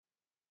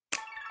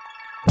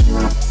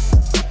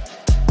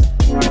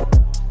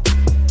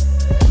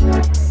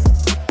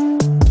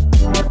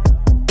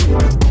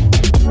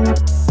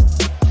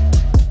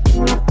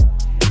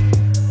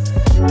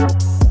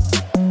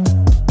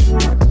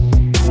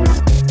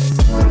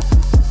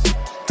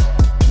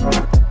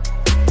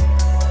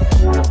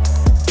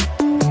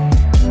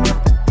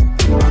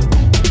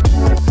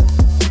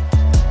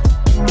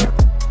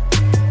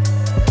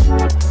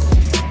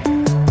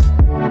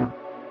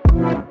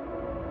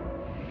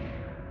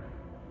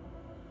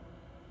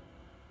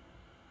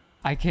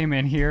I came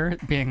in here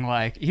being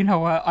like, you know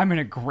what? I'm in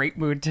a great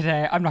mood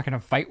today. I'm not going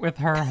to fight with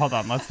her. Hold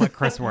on. Let's let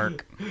Chris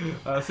work.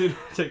 So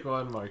take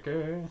one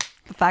marker.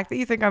 The fact that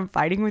you think I'm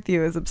fighting with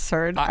you is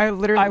absurd. I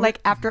literally,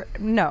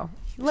 no.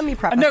 Let me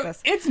preface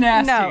this. It's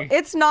nasty. No,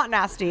 it's not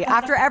nasty.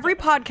 After every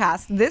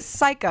podcast, this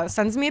psycho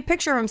sends me a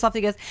picture of himself.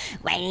 He goes,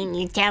 "Why didn't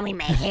you tell me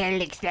my hair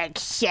looks like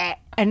shit?"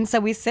 And so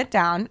we sit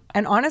down,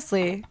 and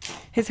honestly,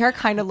 his hair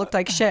kind of looked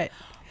like shit.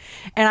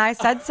 And I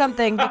said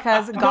something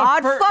because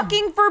God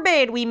fucking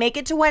forbid we make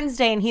it to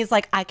Wednesday, and he's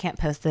like, "I can't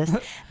post this.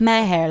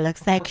 My hair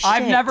looks like shit."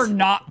 I've never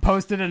not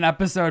posted an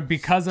episode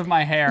because of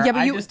my hair. Yeah,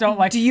 but I just don't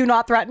like. Do you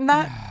not threaten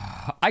that?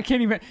 I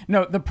can't even.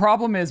 No, the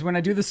problem is when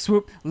I do the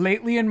swoop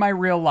lately in my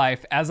real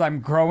life, as I'm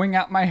growing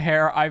out my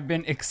hair, I've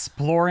been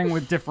exploring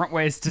with different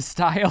ways to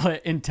style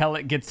it until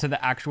it gets to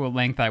the actual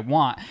length I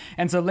want.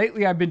 And so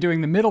lately I've been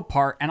doing the middle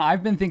part and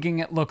I've been thinking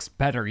it looks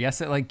better. Yes,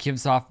 it like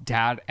gives off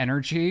dad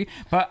energy,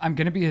 but I'm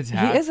going to be a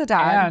dad. He is a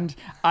dad. And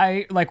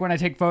I like when I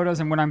take photos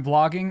and when I'm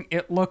vlogging,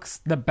 it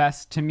looks the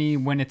best to me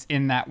when it's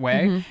in that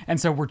way. Mm-hmm.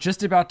 And so we're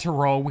just about to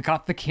roll. We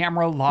got the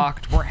camera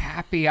locked. We're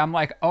happy. I'm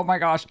like, oh my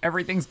gosh,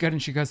 everything's good.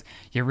 And she goes,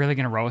 "You're really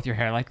going to roll with your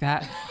hair like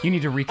that? You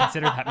need to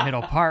reconsider that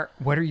middle part.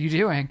 What are you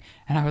doing?"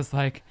 And I was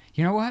like,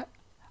 you know what?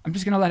 I'm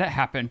just going to let it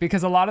happen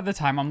because a lot of the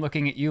time I'm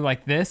looking at you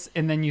like this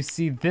and then you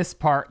see this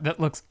part that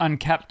looks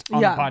unkept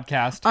on the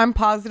podcast. I'm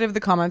positive the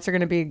comments are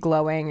going to be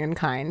glowing and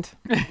kind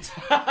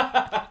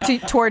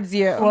towards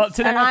you. Well,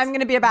 and I'm going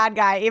to be a bad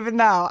guy even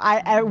though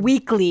I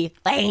weekly,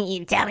 "Why didn't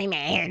you tell me my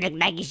hair looked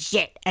like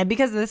shit?" And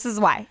because this is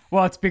why.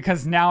 Well, it's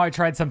because now I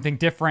tried something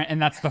different and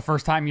that's the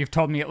first time you've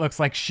told me it looks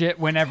like shit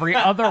when every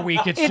other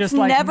week it's just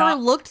like never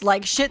looked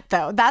like shit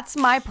though. That's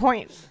my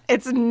point.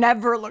 It's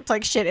never looked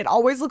like shit. It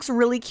always looks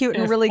really cute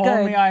and really good.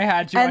 Only I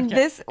had you. And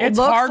this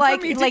looks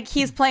like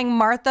he's playing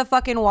Martha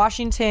fucking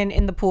Washington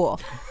in the pool.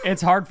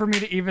 It's hard for me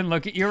to even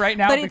look at you right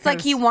now. But it's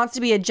like he wants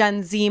to be a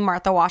Gen Z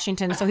Martha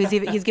Washington, so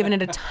he's given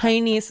it a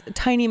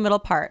tiny middle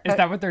part. Is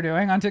that what they're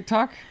doing on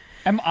TikTok?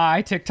 Am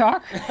I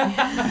TikTok?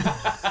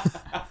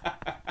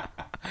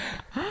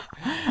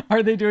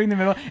 Are they doing the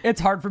middle?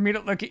 It's hard for me to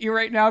look at you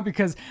right now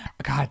because,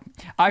 God,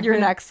 your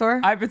neck sore?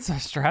 I've been so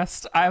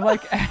stressed.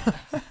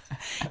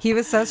 He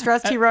was so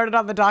stressed he wrote it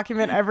on the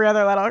document, every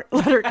other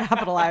letter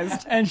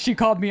capitalized. And she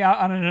called me out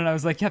on it and I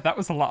was like, yeah, that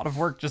was a lot of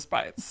work just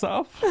by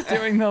itself.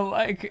 Doing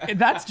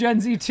that's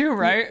Gen Z too,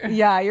 right?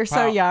 Yeah, you're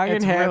so young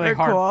and hip. It's really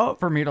hard cool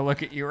for me to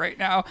look at you right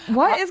now.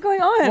 What is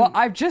going on? Well,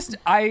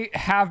 I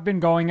have been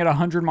going at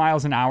 100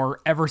 miles an hour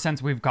ever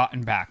since we've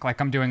gotten back.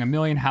 Like I'm doing a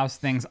million house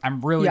things. I'm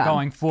really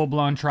going full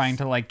blown trying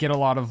to like get a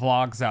lot of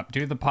vlogs up,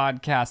 do the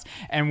podcast.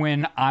 And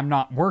when I'm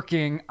not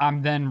working,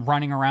 I'm then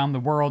running around the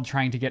world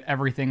trying to get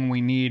everything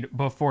we need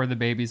before the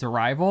baby's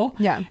arrival.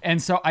 Yeah.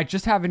 And so I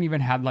just haven't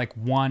even had like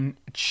one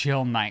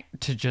chill night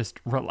to just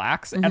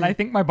relax. Mm-hmm. And I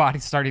think my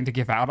body's starting to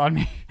give out on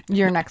me.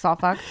 Your neck's all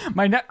fucked?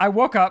 I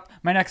woke up,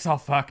 my neck's all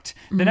fucked.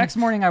 The next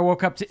morning I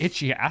woke up to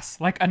itchy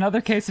ass. Like another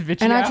case of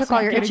itchy ass. And I took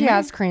all your itchy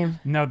ass cream.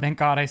 No, thank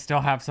God I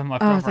still have some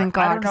left over. Oh, thank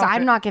God. Because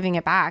I'm not giving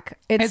it back.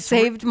 It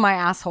saved my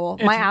asshole.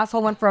 My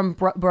asshole went from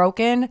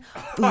broken,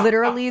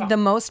 literally the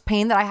most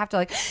pain that I have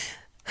to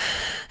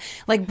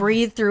like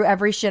breathe through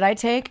every shit I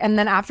take. And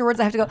then afterwards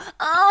I have to go,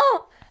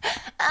 oh,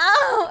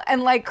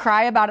 and like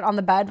cry about it on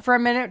the bed for a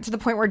minute to the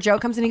point where Joe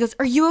comes in and he goes,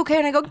 "Are you okay?"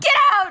 And I go, "Get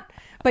out!"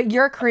 But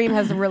your cream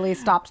has really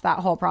stopped that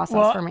whole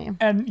process for me.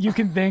 And you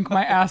can thank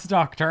my ass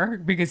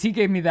doctor because he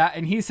gave me that.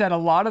 And he said a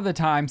lot of the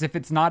times, if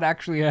it's not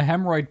actually a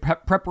hemorrhoid,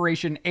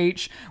 preparation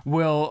H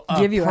will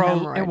give you a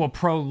hemorrhoid. It will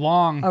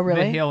prolong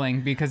the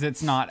healing because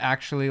it's not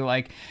actually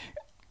like...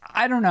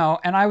 I don't know.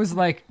 And I was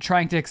like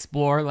trying to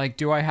explore, like,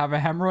 do I have a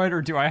hemorrhoid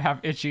or do I have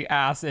itchy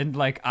ass? And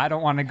like, I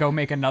don't want to go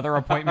make another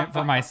appointment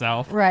for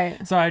myself.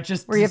 Right. So I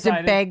just you have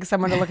to beg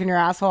someone to look in your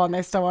asshole and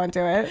they still won't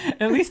do it.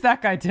 At least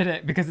that guy did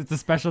it because it's a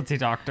specialty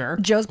doctor.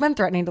 Joe's been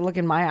threatening to look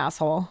in my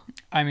asshole.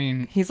 I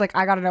mean, he's like,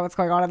 "I got to know what's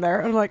going on in there."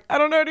 And I'm like, "I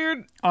don't know,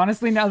 dude."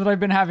 Honestly, now that I've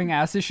been having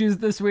ass issues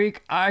this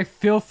week, I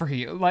feel for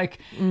you. Like,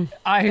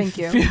 thank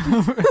you.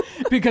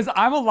 Because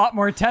I'm a lot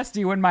more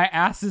testy when my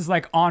ass is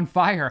like on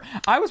fire.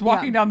 I was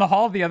walking down the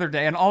hall the other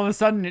day and all of a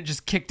sudden it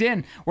just kicked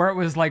in where it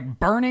was like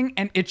burning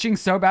and itching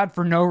so bad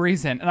for no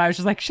reason. And I was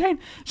just like, Shane.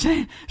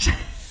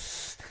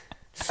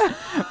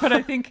 But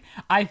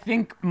I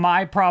think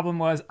my problem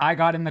was I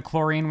got in the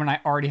chlorine when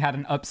I already had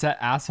an upset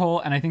asshole,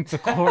 and I think the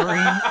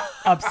chlorine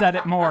upset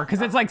it more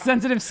because it's like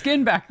sensitive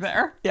skin back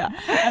there. Yeah.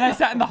 And I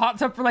sat in the hot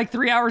tub for like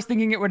 3 hours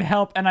thinking it would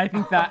help, and I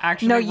think that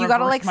actually no, you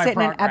gotta like sit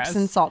progress. in an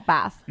Epsom salt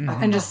bath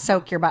and just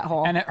soak your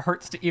butthole. And it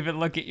hurts to even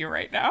look at you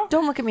right now.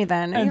 Don't look at me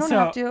then. And you don't so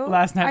have to.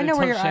 Last night I know I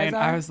where told your Shane, eyes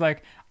are. I was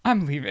like,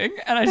 I'm leaving.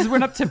 And I just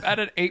went up to bed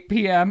at 8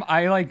 p.m.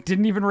 I like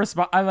didn't even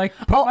respond. I like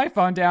put my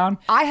phone down.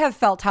 I have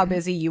felt how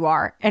busy you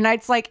are. And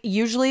it's like,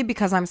 usually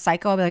because I'm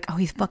psycho, I'll be like, "Oh,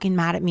 he's fucking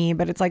mad at me."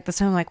 But it's like this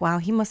time I'm like, wow,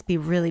 he must be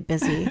really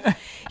busy.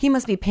 He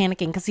must be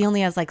panicking because he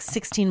only has like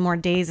 16 more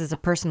days as a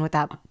person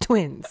without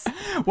twins.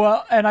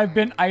 Well, and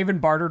I even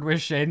bartered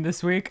with Shane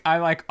this week. I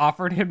like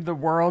offered him the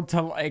world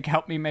to like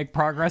help me make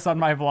progress on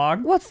my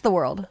vlog. What's the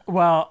world?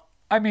 Well,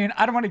 I mean,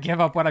 I don't want to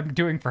give up what I'm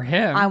doing for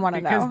him. I want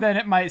to know. Because then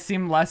it might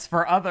seem less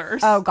for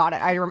others. Oh, got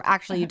it.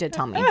 Actually, you did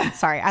tell me.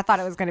 Sorry. I thought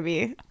it was going to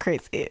be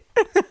crazy.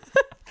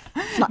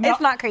 It's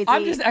not crazy.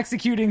 I'm just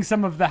executing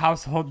some of the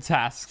household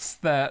tasks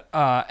that,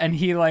 and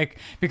he like,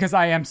 because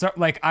I am so,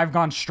 like, I've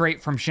gone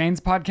straight from Shane's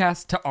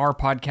podcast to our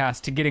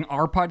podcast to getting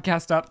our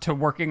podcast up to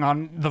working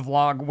on the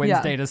vlog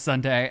Wednesday to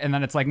Sunday. And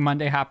then it's like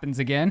Monday happens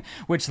again,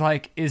 which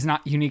like is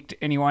not unique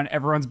to anyone.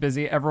 Everyone's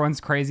busy.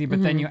 Everyone's crazy.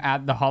 But then you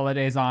add the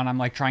holidays on. I'm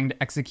like trying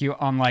to execute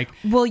on like.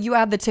 Well, you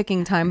add the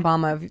ticking time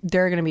bomb of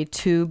there are going to be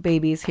 2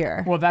 babies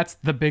here. Well, that's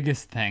the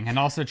biggest thing. And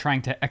also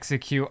trying to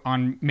execute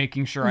on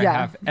making sure I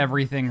have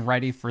everything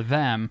ready for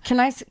them. Can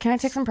I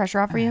take some pressure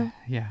off for you?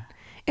 Yeah.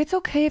 It's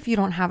okay if you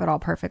don't have it all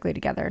perfectly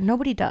together.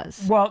 Nobody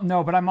does. Well,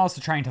 no, but I'm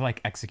also trying to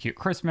like execute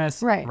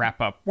Christmas,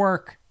 wrap up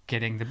work,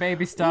 getting the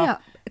baby stuff.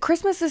 Yeah.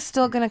 Christmas is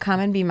still going to come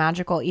and be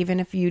magical even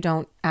if you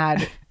don't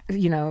add,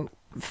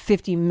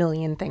 50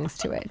 million things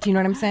to it. Do you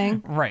know what I'm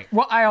saying? Right.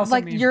 Well, I also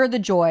like you're the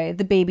joy.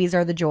 The babies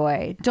are the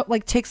joy. Don't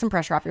like take some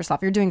pressure off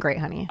yourself. You're doing great,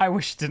 honey. I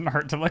wish it didn't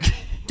hurt to look.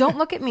 Don't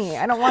look at me.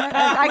 I don't want to.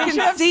 I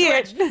can see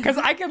it because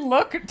I can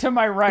look to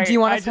my right. Do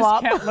you want to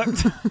swap? Just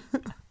can't look.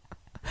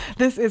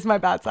 This is my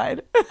bad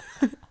side.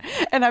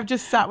 And I've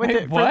just sat with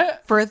it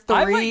for 3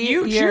 I let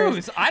you years.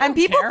 Choose. I don't and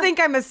people care. think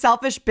I'm a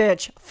selfish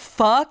bitch.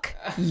 Fuck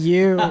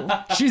you.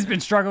 She's been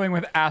struggling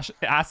with ass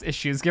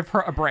issues. Give her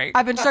a break.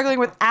 I've been struggling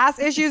with ass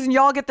issues and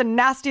y'all get the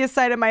nastiest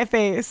side of my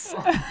face.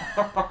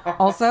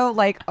 Also,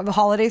 like the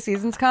holiday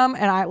seasons come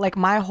and I like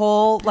my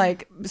whole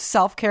like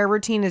self-care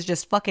routine is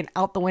just fucking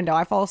out the window.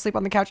 I fall asleep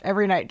on the couch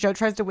every night. Joe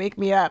tries to wake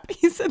me up.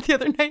 He said the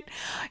other night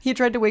he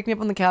tried to wake me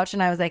up on the couch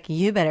and I was like,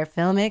 you better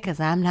film it because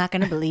I'm not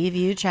going to believe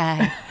you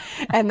tried.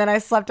 And then I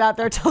slept out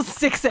there till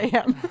 6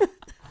 a.m.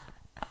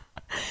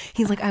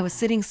 He's like, I was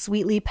sitting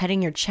sweetly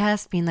petting your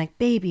chest, being like,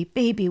 baby,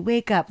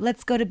 wake up.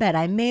 Let's go to bed.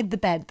 I made the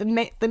bed.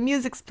 The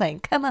music's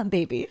playing. Come on,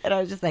 baby. And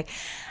I was just like,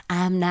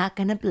 I'm not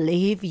going to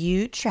believe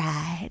you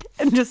tried.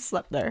 And just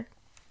slept there.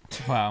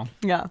 Wow.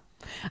 Yeah.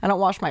 I don't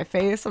wash my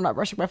face. I'm not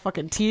brushing my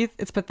fucking teeth.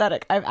 It's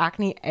pathetic. I have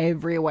acne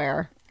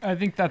everywhere. I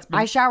think that's been...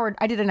 I showered.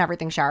 I did an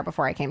everything shower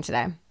before I came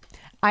today.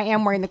 I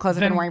am wearing the clothes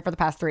I've been wearing for the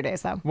past 3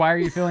 days, though. Why are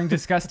you feeling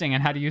disgusting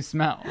and how do you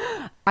smell?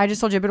 I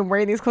just told you I've been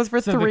wearing these clothes for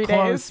 3 days. So the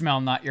clothes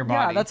smell, not your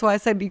body. Yeah, that's why I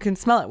said you can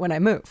smell it when I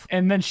move.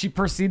 And then she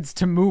proceeds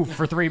to move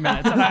for 3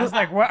 minutes. And I was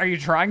like, what? Are you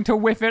trying to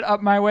whiff it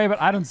up my way? But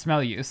I don't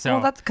smell you, so...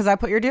 Well, that's because I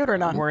put your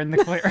deodorant on. We're in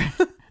the clear.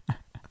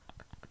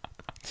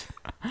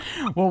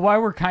 Well,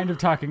 while we're kind of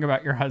talking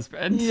about your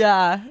husband...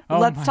 Yeah,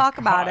 let's talk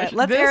about it.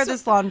 Let's air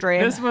this laundry.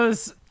 This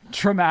was...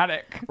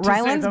 traumatic.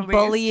 Ryland's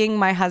bullying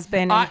my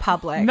husband in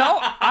public. No,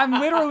 I'm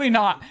literally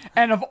not.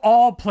 And of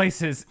all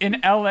places in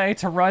LA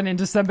to run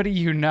into somebody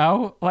you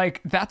know,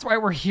 like that's why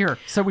we're here.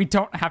 So we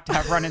don't have to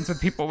have run-ins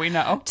with people we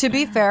know. To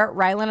be fair,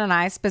 Ryland and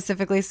I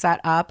specifically set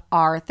up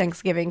our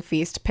Thanksgiving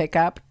feast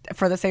pickup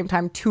for the same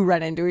time to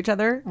run into each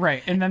other.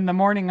 Right. And then the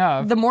morning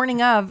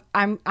of,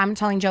 I'm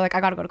telling Joe, like, I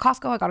got to go to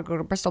Costco. I got to go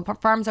to Bristol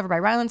Farms over by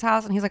Ryland's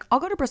house. And he's like, I'll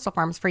go to Bristol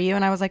Farms for you.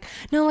 And I was like,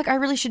 no, like, I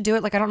really should do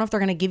it. Like, I don't know if they're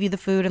going to give you the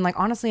food. And like,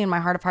 honestly, in my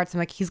heart of hearts, I'm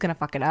like, he's going to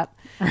fuck it up.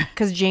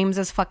 Because James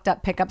has fucked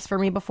up pickups for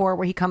me before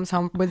where he comes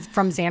home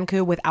from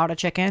Zanku without a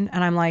chicken.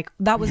 And I'm like,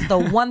 that was the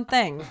one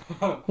thing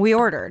we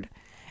ordered.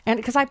 And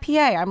because I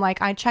PA, I'm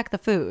like, I check the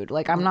food.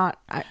 Like, I'm not,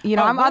 I'm we'll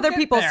other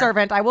people's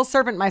servant. I will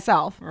servant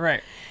myself.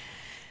 right.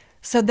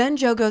 So then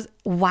Joe goes,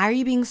 why are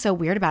you being so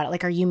weird about it?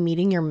 Like, are you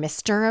meeting your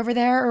mister over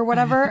there or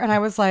whatever? And I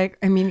was like,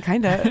 I mean,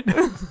 kind of.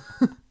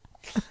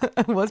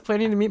 I was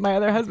planning to meet my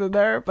other husband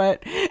there,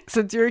 but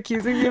since you're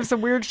accusing me of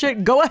some weird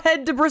shit, go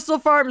ahead to Bristol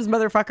Farms,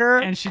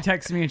 motherfucker. And she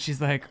texts me and she's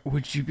like,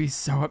 would you be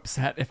so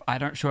upset if I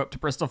don't show up to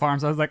Bristol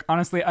Farms? I was like,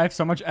 honestly, I have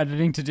so much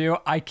editing to do.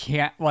 I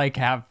can't like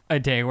have a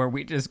day where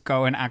we just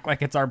go and act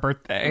like it's our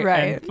birthday.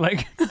 Right. And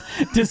like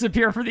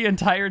disappear for the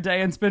entire day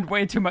and spend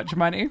way too much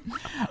money.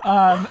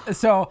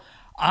 So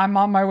I'm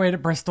on my way to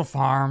Bristol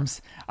Farms.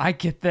 I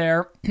get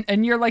there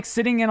and you're like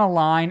sitting in a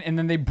line and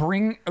then they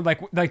bring like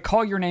they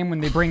call your name when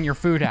they bring your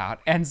food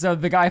out. And so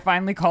the guy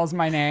finally calls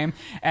my name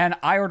and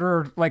I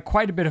ordered like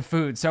quite a bit of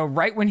food. So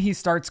right when he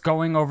starts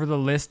going over the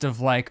list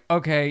of like,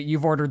 okay,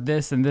 you've ordered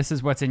this and this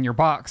is what's in your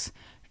box,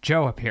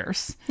 Joe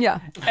appears. Yeah.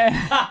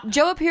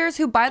 Joe appears,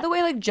 who, by the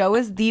way, like, Joe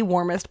is the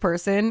warmest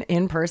person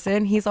in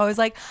person. He's always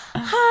like,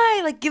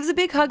 hi, like, gives a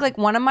big hug. Like,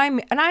 one of my,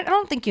 and I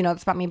don't think you know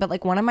this about me, but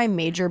like, one of my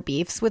major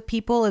beefs with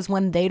people is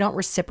when they don't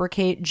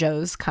reciprocate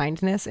Joe's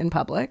kindness in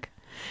public.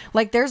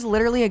 Like, there's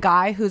literally a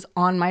guy who's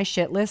on my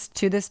shit list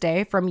to this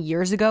day from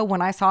years ago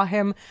when I saw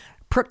him.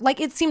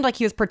 Like, it seemed like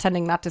he was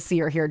pretending not to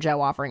see or hear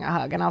Joe offering a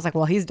hug. And I was like,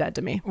 well, he's dead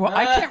to me. Well,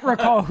 I can't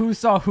recall who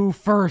saw who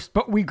first,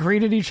 but we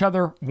greeted each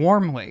other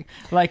warmly.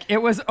 Like,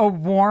 it was a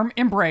warm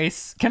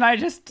embrace. Can I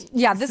just...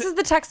 Yeah, this is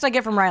the text I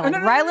get from Ryland.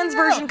 Ryland's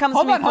version comes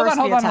to me first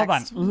via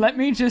text. Hold on. Let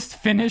me just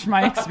finish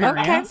my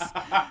experience.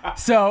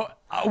 So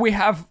we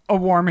have a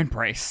warm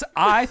embrace.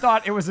 I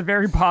thought it was a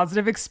very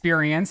positive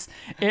experience.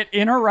 It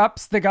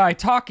interrupts the guy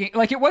talking.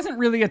 Like, it wasn't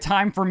really a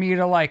time for me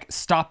to like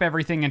stop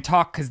everything and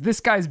talk because this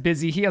guy's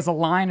busy. He has a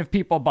line of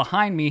people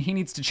behind me. He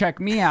needs to check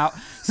me out.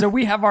 So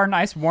we have our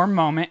nice warm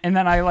moment. And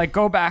then I like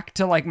go back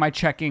to like my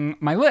checking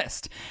my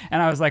list.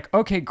 And I was like,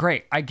 okay,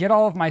 great. I get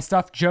all of my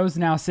stuff. Joe's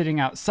now sitting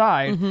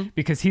outside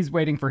because he's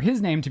waiting for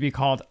his name to be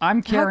called.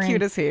 I'm carrying How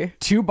cute is he?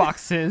 2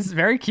 boxes.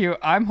 Very cute.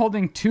 I'm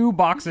holding 2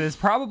 boxes,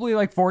 probably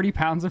like 40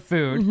 pounds of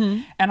food.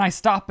 And I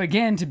stop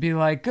again to be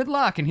like, good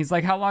luck. And he's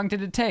like, how long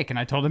did it take? And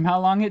I told him how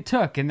long it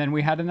took. And then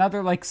we had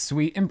another like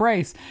sweet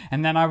embrace.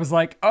 And then I was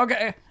like,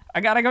 okay,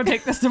 I gotta go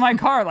take this to my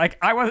car. Like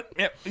I was,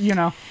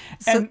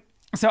 And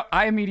so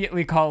I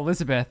immediately call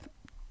Elizabeth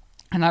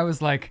and I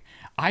was like,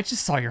 I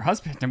just saw your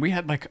husband and we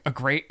had like a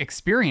great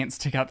experience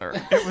together.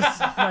 It was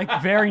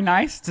like very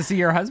nice to see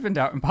your husband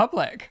out in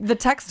public. The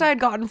text I had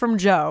gotten from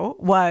Joe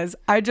was,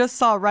 I just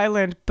saw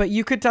Ryland, but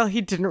you could tell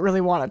he didn't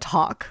really want to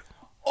talk.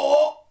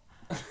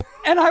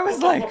 And I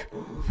was like,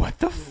 what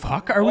the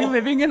fuck? Are we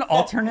living in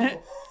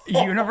alternate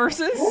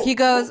universes? He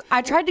goes,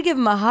 I tried to give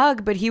him a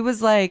hug, but he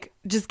was like,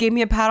 just gave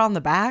me a pat on the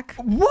back.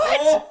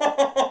 What?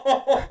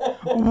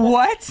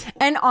 What?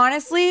 And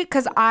honestly,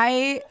 because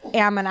I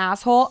am an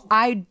asshole,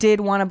 I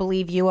did want to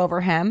believe you over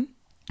him.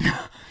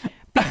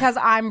 Because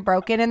I'm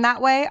broken in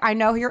that way. I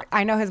know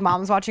his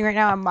mom's watching right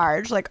now. I'm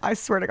Marge. Like, I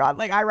swear to God,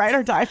 like, I ride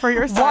or die for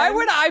your son. Why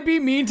would I be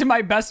mean to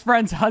my best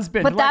friend's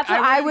husband? But that's what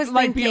I was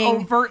thinking. Be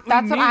overtly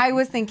that's what mean. I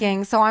was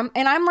thinking. So I'm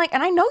like,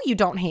 and I know you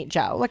don't hate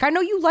Joe. Like, I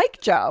know you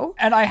like Joe.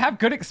 And I have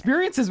good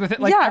experiences with it.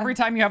 Like, every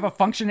time you have a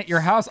function at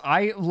your house,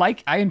 I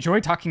enjoy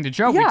talking to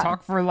Joe. Yeah. We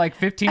talk for like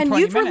 15, and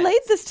 20 you've minutes.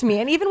 relayed this to me.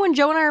 And even when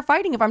Joe and I are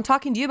fighting, if I'm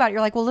talking to you about it,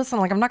 you're like, well, listen,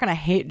 like, I'm not going to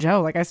hate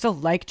Joe. Like, I still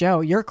like Joe.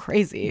 You're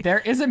crazy. There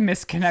is a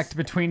misconnect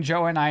between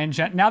Joe and I and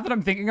Jen. Now that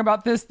I'm thinking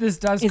about this does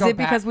go back. Is it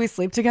because we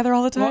sleep together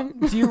all the time?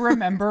 Well, do you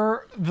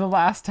remember the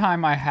last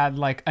time I had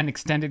like an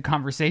extended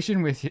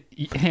conversation with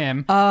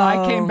him? Oh.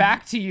 I came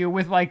back to you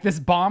with like this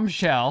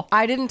bombshell.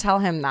 I didn't tell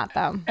him that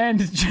though.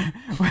 And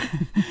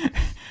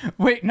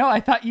wait, no,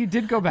 I thought you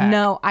did go back.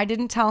 No, I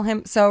didn't tell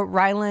him. So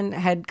Ryland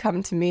had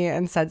come to me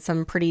and said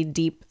some pretty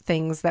deep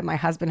things that my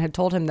husband had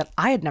told him that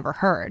I had never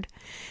heard.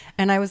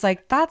 And I was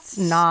like, that's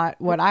not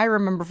what I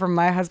remember from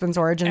my husband's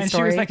origin story. And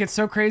she was like, it's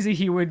so crazy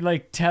he would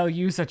like tell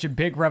you such a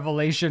big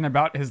revelation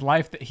about his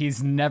life that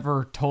he's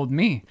never told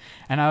me.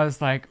 And I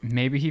was like,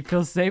 maybe he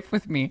feels safe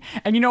with me.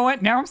 And you know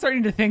what? Now I'm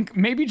starting to think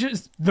maybe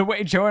just the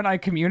way Joe and I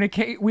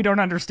communicate, we don't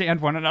understand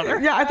one another.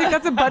 Yeah, I think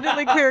that's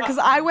abundantly clear because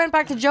I went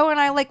back to Joe and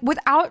I, like,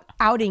 without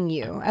outing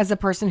you as a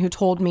person who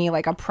told me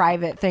like a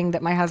private thing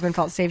that my husband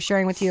felt safe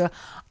sharing with you,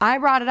 I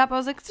brought it up. I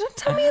was like, don't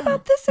tell me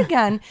about this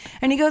again.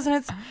 And he goes, and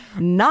it's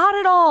not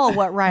at all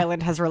what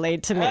Ryland has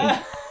relayed to me.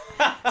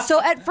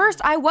 So at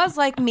first I was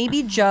like,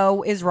 maybe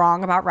Joe is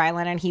wrong about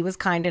Ryland and he was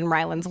kind in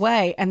Ryland's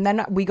way. And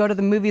then we go to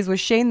the movies with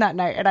Shane that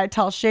night and I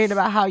tell Shane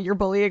about how you're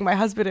bullying my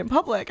husband in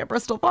public at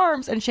Bristol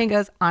Farms. And Shane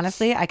goes,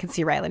 honestly, I could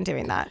see Ryland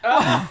doing that.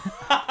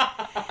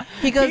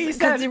 He goes,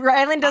 because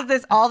Ryland does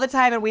this all the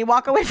time and we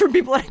walk away from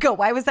people and I go,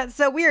 why was that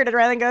so weird? And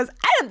Ryland goes,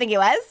 I don't think it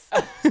was.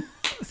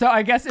 So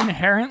I guess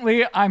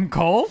inherently I'm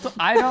cold.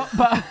 I don't,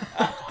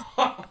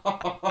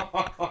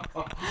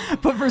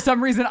 but for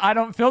some reason I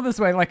don't feel this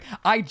way. Like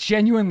I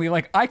genuinely,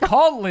 like I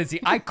called Lizzie.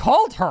 I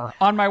called her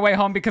on my way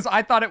home because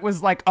I thought it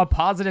was like a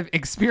positive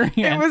experience.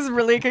 It was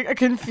really a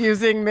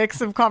confusing mix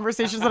of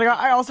conversations that I got.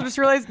 I also just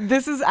realized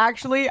this is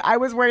actually, I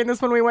was wearing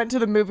this when we went to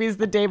the movies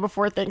the day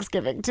before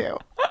Thanksgiving too.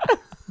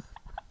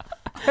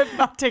 I've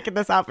not taken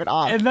this outfit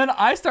off. And then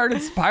I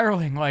started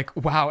spiraling like,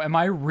 wow, am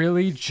I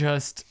really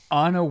just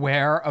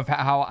unaware of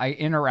how I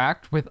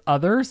interact with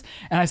others?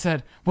 And I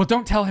said, well,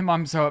 don't tell him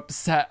I'm so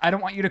upset. I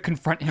don't want you to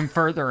confront him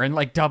further and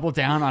like double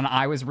down on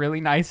I was really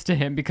nice to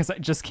him because I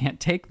just can't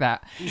take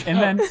that. And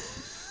then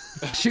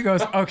she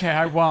goes, okay,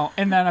 I won't.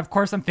 And then of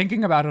course I'm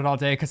thinking about it all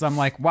day because I'm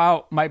like,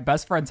 wow, my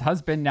best friend's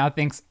husband now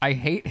thinks I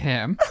hate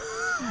him.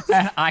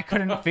 And I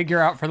couldn't figure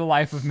out for the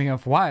life of me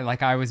of why.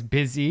 Like I was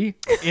busy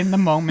in the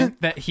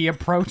moment that he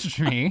approached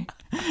me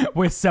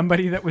with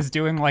somebody that was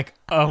doing like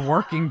a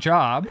working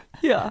job.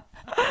 Yeah.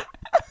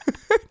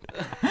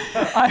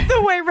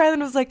 The way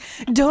Ryland was like,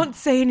 don't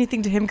say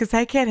anything to him because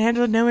I can't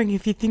handle knowing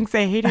if he thinks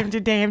I hate him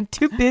today. I'm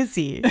too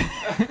busy.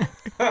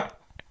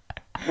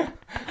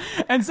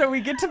 And so we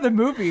get to the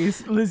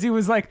movies. Lizzie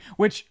was like,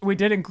 which we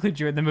did include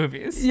you in the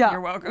movies. Yeah.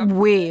 You're welcome.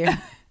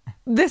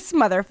 This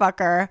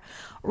motherfucker.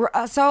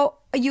 So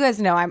you guys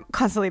know I'm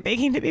constantly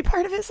begging to be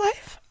part of his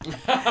life.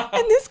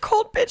 And this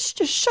cold bitch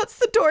just shuts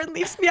the door and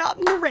leaves me out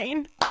in the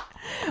rain.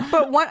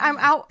 But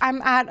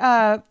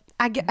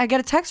I get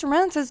a text from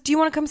Ryland and says, do you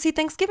want to come see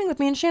Thanksgiving with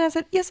me? And Shane, I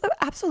said, yes, I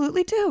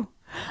absolutely do.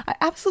 I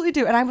absolutely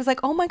do. And I was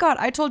like, oh my God.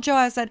 I told Joe,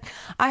 I said,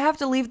 I have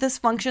to leave this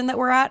function that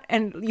we're at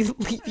and leave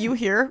you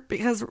here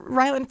because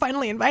Ryland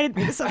finally invited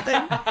me to something.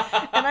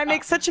 And I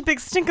make such a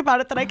big stink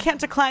about it that I can't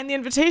decline the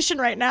invitation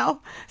right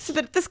now so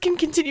that this can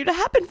continue to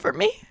happen for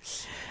me.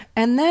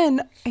 And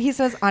then he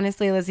says,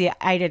 honestly, Lizzie,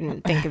 I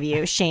didn't think of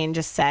you. Shane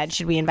just said,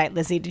 should we invite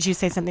Lizzie? Did you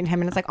say something to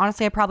him? And it's like,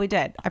 honestly, I probably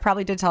did. I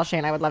probably did tell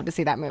Shane I would love to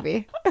see that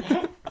movie.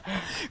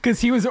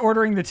 Because he was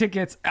ordering the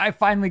tickets. I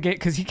finally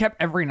because he kept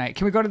every night,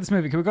 can we go to this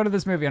movie? Can we go to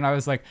this movie? And I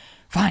was like,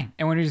 fine.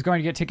 And when he was going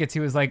to get tickets, he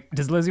was like,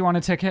 does Lizzie want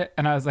a ticket?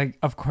 And I was like,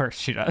 of course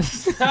she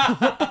does.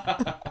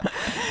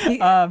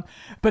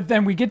 But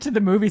then we get to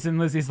the movies and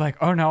Lizzie's like,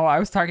 oh no, I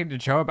was talking to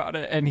Joe about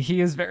it. And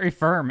he is very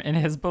firm in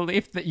his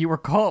belief that you were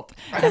cult.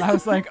 And I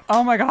was like,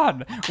 oh my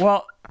God.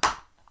 Well,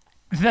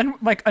 then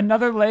like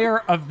another layer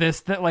of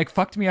this that like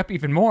fucked me up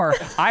even more.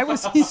 I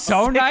was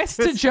so nice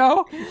to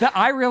Joe that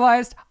I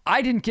realized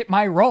I didn't get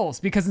my roles,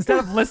 because instead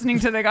of listening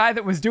to the guy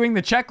that was doing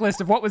the checklist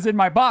of what was in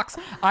my box,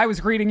 I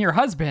was greeting your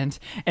husband,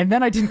 and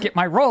then I didn't get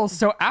my roles.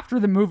 So after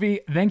the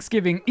movie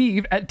Thanksgiving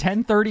Eve at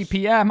 10:30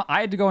 p.m.,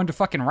 I had to go into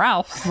fucking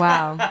Ralph's.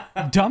 Wow.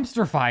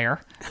 Dumpster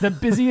fire. The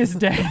busiest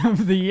day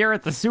of the year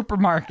at the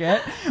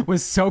supermarket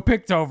was so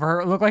picked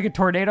over. It looked like a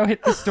tornado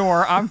hit the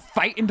store. I'm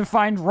fighting to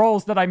find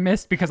roles that I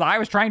missed because I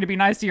was trying to be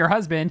nice to your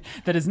husband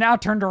that is now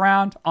turned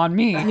around on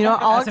me. You know,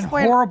 I'll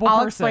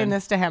I'll explain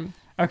this to him.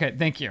 Okay,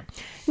 thank you.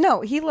 No,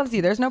 he loves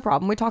you. There's no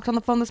problem. We talked on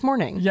the phone this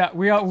morning. Yeah,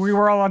 we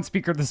were all on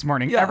speaker this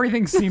morning. Yeah.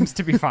 Everything seems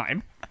to be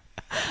fine.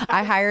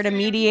 I hired a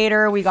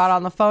mediator. We got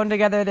on the phone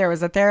together. There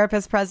was a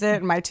therapist present,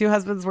 and my two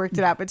husbands worked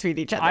it out between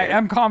each other. I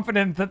am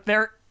confident that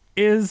there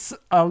is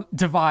a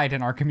divide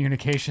in our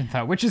communication,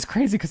 though, which is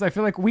crazy because I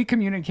feel like we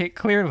communicate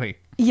clearly.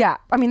 Yeah.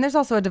 I mean, there's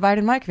also a divide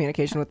in my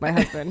communication with my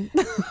husband.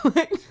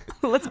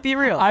 Let's be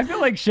real. I feel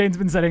like Shane's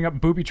been setting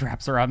up booby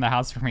traps around the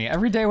house for me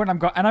every day when I'm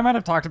going, and I might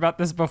have talked about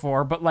this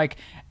before, but like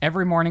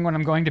every morning when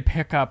I'm going to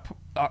pick up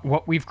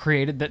what we've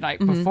created the night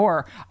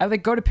before, I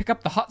like go to pick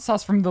up the hot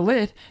sauce from the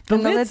lid. The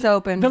lid's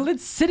open. The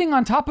lid's sitting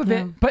on top of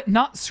it, but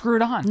not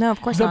screwed on. No,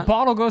 of course the not. The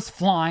bottle goes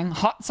flying.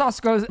 Hot sauce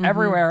goes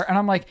everywhere. And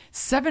I'm like,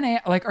 7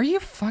 a.m. Like, are you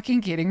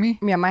fucking kidding me?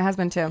 Yeah, my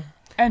husband too.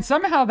 And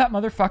somehow that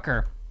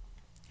motherfucker,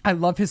 I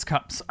love his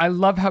cups. I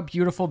love how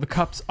beautiful the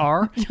cups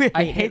are.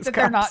 I hate that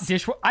they're not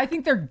I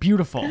think they're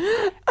beautiful.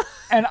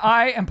 And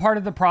I am part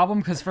of the problem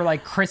because for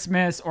like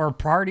Christmas or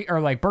party or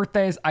like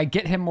birthdays, I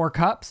get him more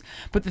cups.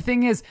 But the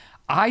thing is,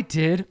 I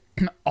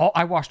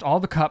washed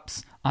all the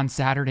cups on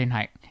Saturday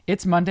night.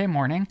 It's Monday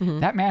morning.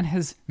 That man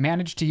has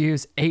managed to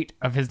use 8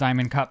 of his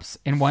diamond cups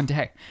in one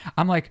day.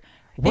 I'm like,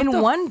 what in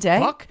the one day?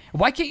 Fuck?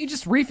 Why can't you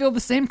just refill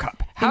the same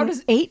cup? How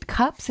does 8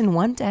 cups in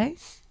one day?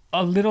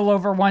 A little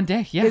over one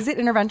day, yeah. Is it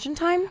intervention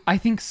time? I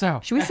think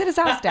so. Should we sit his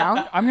ass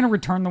down? I'm going to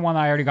return the one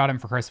I already got him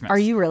for Christmas. Are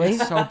you really?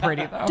 It's so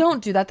pretty, though.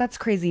 Don't do that. That's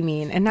crazy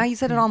mean. And now you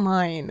said it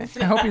online.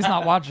 I hope he's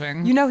not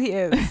watching. You know he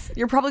is.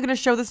 You're probably going to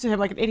show this to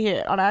him like an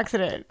idiot on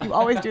accident. You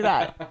always do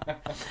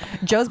that.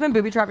 Joe's been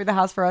booby trapping the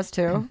house for us,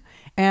 too.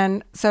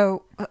 And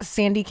so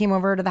Sandy came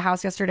over to the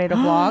house yesterday to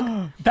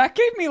vlog. That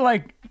gave me,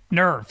 like,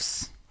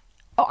 nerves.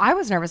 Oh, I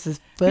was nervous as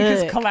fuck.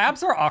 Because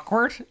collabs are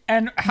awkward.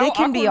 And how They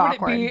can be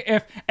awkward would it be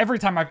if every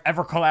time I've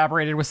ever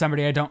collaborated with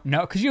somebody I don't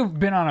know, because you've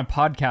been on a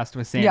podcast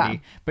with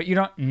Sandy, but you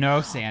don't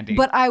know Sandy.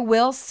 But I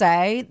will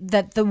say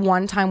that the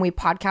one time we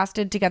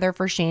podcasted together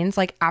for Shane's,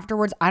 like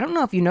afterwards, I don't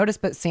know if you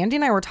noticed, but Sandy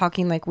and I were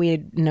talking like we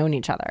had known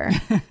each other.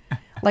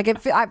 Like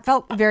I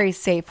felt very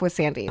safe with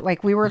Sandy.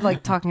 Like we were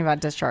like talking about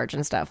discharge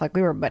and stuff. Like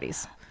we were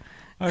buddies.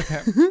 Okay.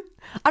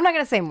 I'm not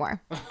going to say more.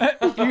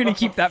 You're going to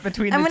keep that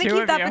between the two of you. I'm going to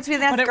keep that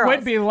between us But girls. it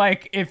would be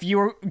like if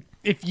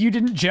you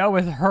didn't gel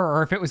with her,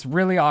 or if it was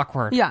really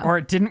awkward, or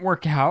it didn't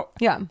work out,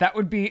 that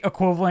would be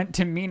equivalent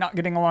to me not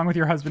getting along with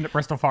your husband at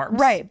Bristol Farms.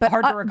 Right, but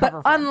hard to recover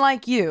but from.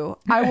 unlike you,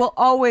 I will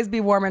always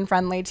be warm and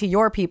friendly to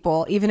your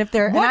people, even if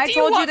they're. What and I do told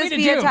you you want me this to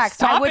via do? text.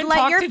 Stop I would and let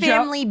talk your to Joe?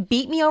 family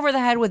beat me over the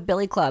head with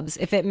billy clubs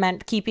if it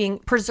meant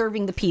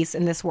preserving the peace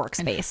in this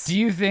workspace. Do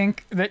you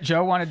think that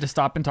Joe wanted to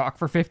stop and talk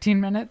for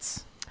 15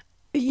 minutes?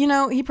 You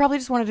know, he probably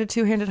just wanted a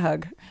two-handed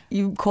hug.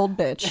 You cold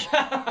bitch.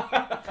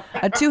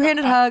 A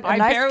two-handed hug, a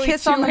nice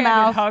kiss on the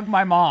mouth, hug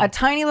my mom. a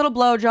tiny little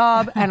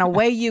blowjob, and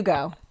away you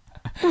go.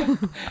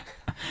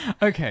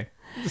 Okay,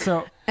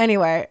 so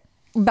anyway,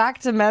 back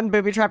to men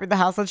booby trapping the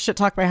house. Let's shit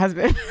talk my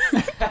husband.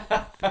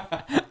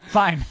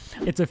 fine.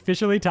 It's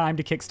officially time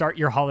to kickstart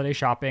your holiday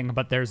shopping,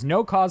 but there's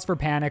no cause for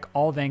panic,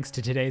 all thanks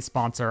to today's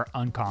sponsor,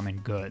 Uncommon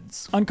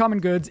Goods. Uncommon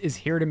Goods is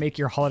here to make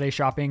your holiday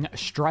shopping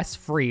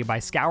stress-free by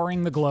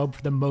scouring the globe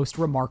for the most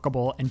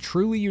remarkable and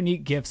truly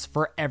unique gifts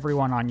for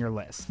everyone on your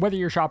list. Whether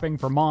you're shopping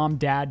for mom,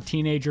 dad,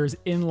 teenagers,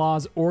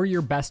 in-laws, or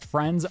your best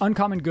friends,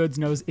 Uncommon Goods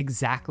knows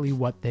exactly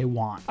what they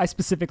want. I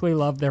specifically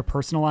love their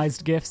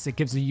personalized gifts. It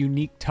gives a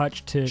unique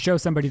touch to show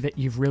somebody that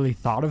you've really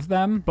thought of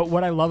them. But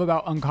what I love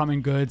about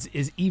Uncommon Goods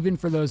is even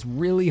for those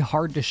really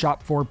hard to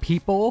shop for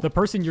people, the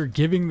person you're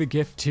giving the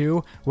gift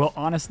to will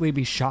honestly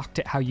be shocked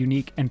at how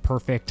unique and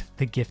perfect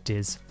the gift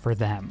is for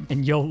them.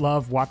 And you'll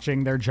love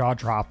watching their jaw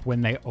drop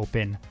when they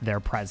open their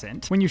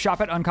present. When you shop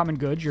at Uncommon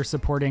Goods, you're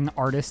supporting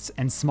artists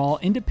and small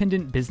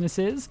independent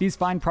businesses. These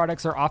fine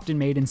products are often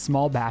made in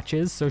small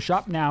batches, so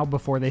shop now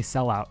before they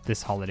sell out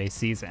this holiday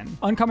season.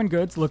 Uncommon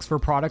Goods looks for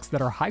products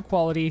that are high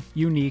quality,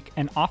 unique,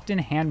 and often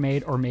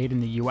handmade or made in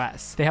the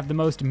US. They have the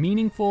most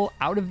meaningful,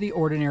 out of the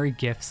ordinary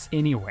gifts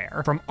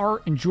anywhere, from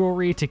art and jewelry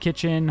jewelry to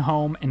kitchen,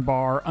 home, and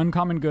bar,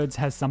 Uncommon Goods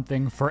has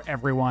something for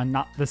everyone,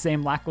 not the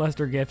same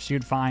lackluster gifts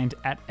you'd find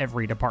at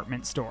every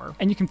department store.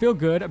 And you can feel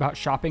good about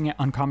shopping at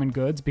Uncommon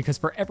Goods because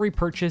for every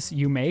purchase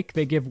you make,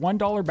 they give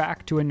 $1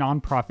 back to a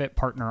nonprofit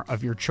partner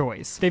of your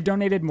choice. They've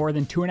donated more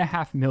than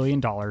 $2.5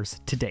 million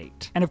to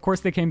date. And of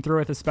course, they came through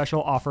with a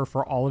special offer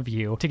for all of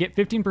you. To get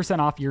 15%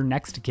 off your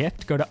next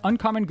gift, go to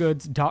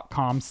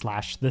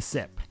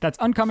uncommongoods.com/thesip. That's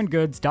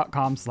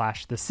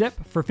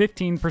uncommongoods.com/thesip for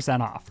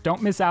 15% off.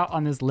 Don't miss out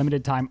on this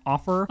limited time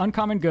offer.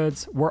 Uncommon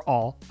Goods, we're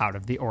all out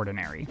of the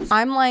ordinary.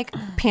 I'm like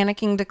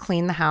panicking to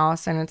clean the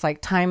house, and it's like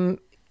time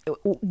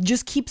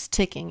just keeps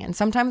ticking. And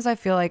sometimes I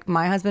feel like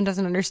my husband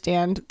doesn't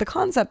understand the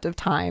concept of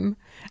time,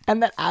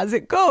 and that as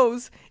it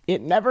goes,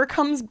 it never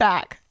comes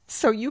back.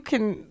 So you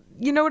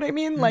know what I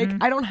mean? Like,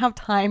 I don't have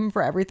time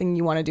for everything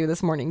you want to do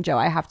this morning, Joe.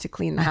 I have to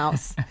clean the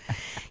house.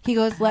 He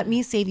goes, let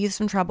me save you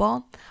some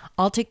trouble.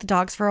 I'll take the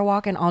dogs for a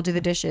walk and I'll do the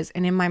dishes.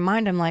 And in my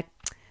mind, I'm like,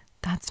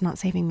 that's not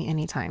saving me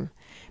any time,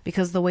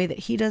 because the way that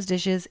he does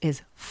dishes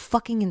is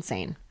fucking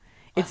insane.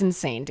 It's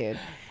insane, dude.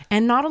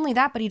 And not only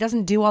that, but he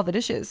doesn't do all the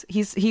dishes.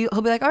 He'll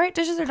be like, all right,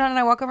 dishes are done. And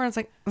I walk over and it's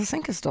like, the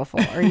sink is still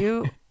full. Are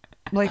you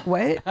like,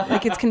 what?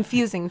 Like, it's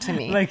confusing to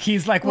me. Like,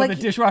 he's like, well, the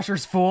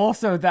dishwasher's full,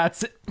 so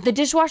that's... The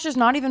dishwasher's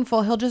not even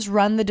full. He'll just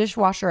run the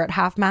dishwasher at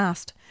half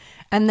mast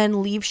and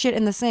then leave shit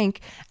in the sink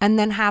and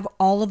then have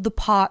all of the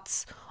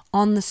pots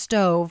on the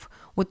stove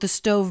with the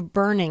stove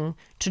burning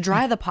to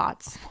dry the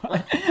pots.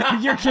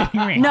 You're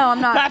kidding me. No,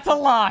 I'm not. That's a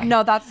lie.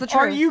 No, that's the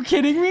truth. Are you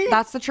kidding me?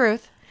 That's the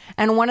truth.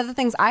 And one of the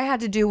things I had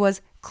to do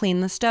was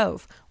clean the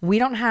stove. We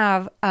don't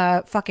have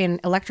a fucking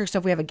electric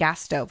stove. We have a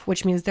gas stove,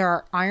 which means there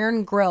are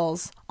iron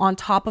grills on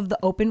top of the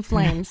open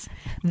flames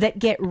that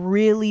get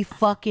really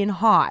fucking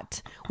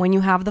hot when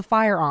you have the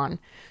fire on.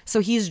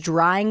 So he's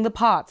drying the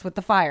pots with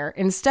the fire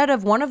instead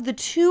of one of the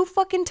 2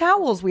 fucking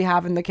towels we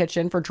have in the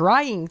kitchen for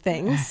drying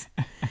things.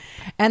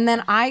 And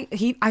then I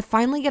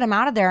finally get him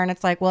out of there, and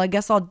it's like, well, I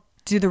guess I'll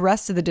do the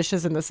rest of the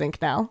dishes in the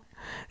sink now.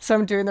 So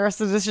I'm doing the rest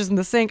of the dishes in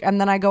the sink,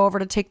 and then I go over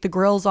to take the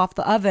grills off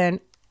the oven,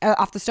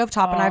 off the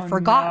stovetop, and I've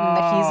forgotten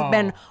that he's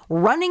been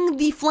running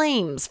the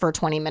flames for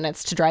 20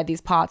 minutes to dry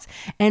these pots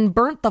and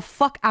burnt the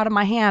fuck out of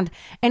my hand.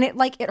 And it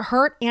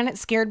hurt and it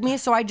scared me.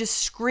 So I just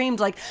screamed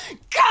like,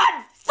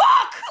 God,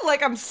 fuck!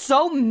 Like, I'm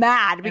so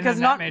mad because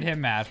that made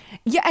him mad.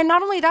 Yeah, and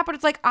not only that, but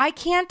it's like I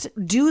can't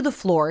do the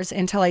floors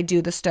until I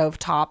do the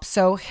stovetop.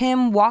 So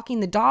him walking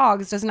the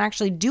dogs doesn't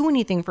actually do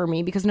anything for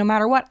me because no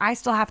matter what, I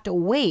still have to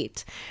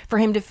wait for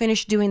him to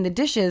finish doing the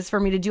dishes for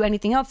me to do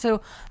anything else.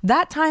 So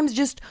that time's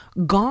just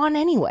gone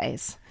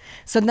anyways.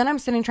 So then I'm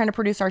sitting trying to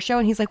produce our show,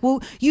 and he's like,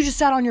 well, you just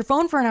sat on your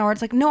phone for an hour.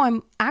 It's like, no,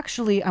 I'm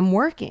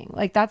working.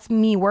 Like, that's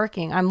me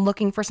working. I'm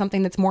looking for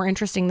something that's more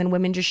interesting than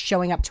women just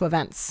showing up to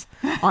events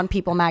on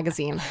People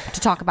magazine to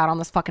talk about on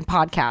this fucking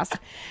podcast.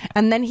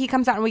 And then he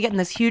comes out and we get in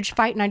this huge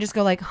fight, and I just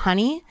go like,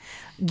 honey,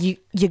 you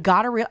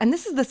gotta and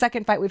this is the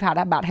second fight we've had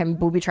about him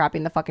booby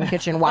trapping the fucking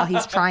kitchen while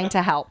he's trying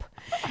to help.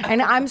 And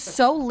I'm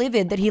so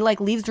livid that he like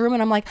leaves the room,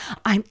 and I'm like,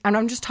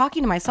 I'm just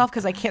talking to myself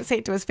because I can't say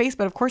it to his face,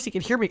 but of course he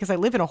can hear me because I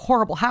live in a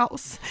horrible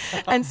house.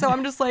 And so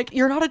I'm just like,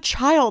 you're not a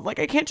child. Like,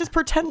 I can't just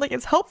pretend like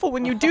it's helpful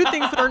when you do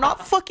things that are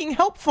not fucking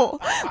helpful.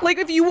 Like,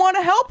 if you want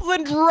to help,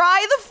 then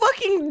dry the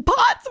fucking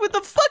pots with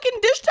the fucking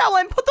dish towel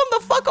and put them the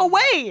fuck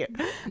away.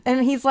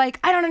 And he's like,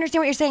 I don't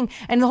understand what you're saying.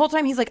 And the whole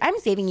time he's like, I'm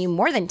saving you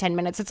more than 10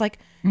 minutes. It's like,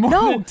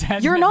 no,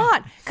 you're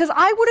not. Because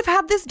I would have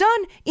had this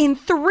done in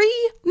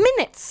 3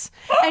 minutes.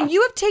 And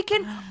you have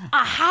taken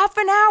a half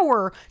an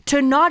hour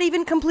to not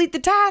even complete the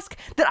task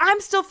that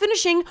I'm still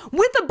finishing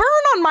with a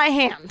burn on my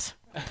hand.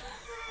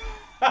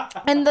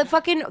 And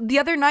the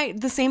other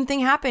night, the same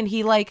thing happened.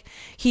 He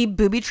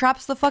booby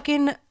traps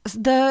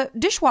the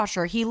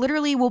dishwasher. He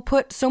literally will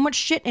put so much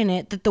shit in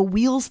it that the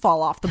wheels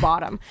fall off the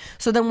bottom.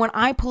 So then when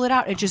I pull it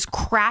out, it just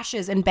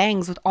crashes and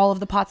bangs with all of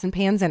the pots and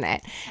pans in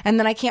it. And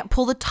then I can't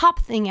pull the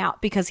top thing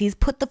out because he's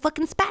put the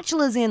fucking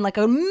spatulas in like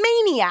a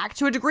maniac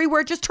to a degree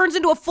where it just turns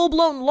into a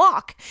full-blown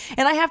lock.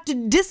 And I have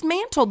to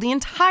dismantle the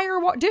entire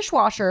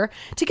dishwasher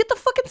to get the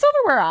fucking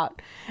silverware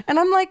out. And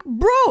I'm like,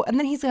 bro. And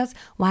then he says,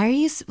 why are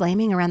you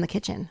slamming around the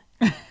kitchen?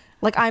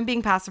 Like, I'm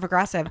being passive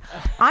aggressive.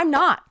 I'm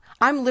not.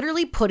 I'm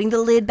literally putting the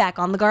lid back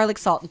on the garlic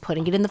salt and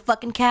putting it in the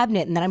fucking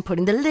cabinet. And then I'm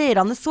putting the lid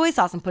on the soy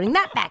sauce and putting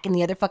that back in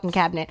the other fucking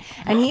cabinet.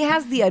 And he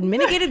has the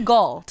unmitigated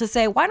gall to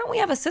say, why don't we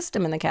have a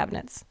system in the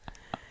cabinets?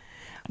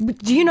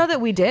 Do you know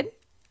that we did?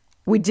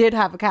 We did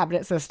have a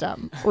cabinet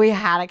system. We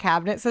had a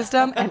cabinet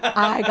system, and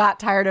I got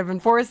tired of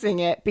enforcing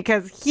it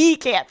because he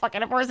can't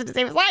fucking enforce it to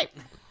save his life.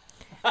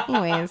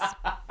 Anyways,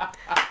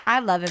 I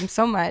love him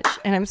so much,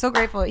 and I'm so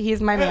grateful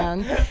he's my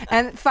man.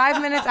 And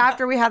 5 minutes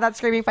after we had that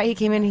screaming fight, he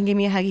came in and gave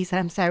me a hug. He said,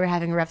 I'm sorry we're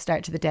having a rough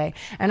start to the day.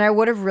 And I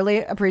would have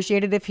really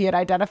appreciated if he had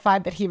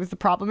identified that he was the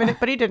problem in it,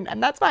 but he didn't,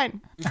 and that's fine.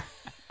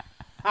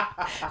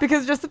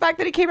 Because just the fact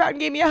that he came out and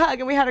gave me a hug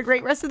and we had a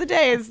great rest of the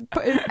day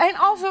and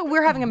also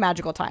we're having a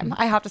magical time.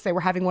 I have to say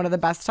we're having one of the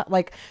best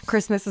like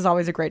Christmas is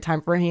always a great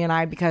time for he and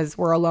I because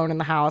we're alone in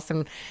the house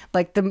and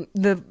like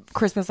the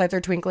Christmas lights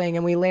are twinkling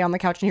and we lay on the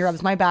couch and he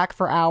rubs my back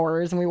for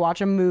hours and we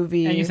watch a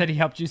movie. And you said he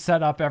helped you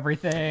set up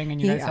everything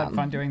and you guys had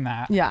fun doing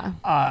that. Yeah.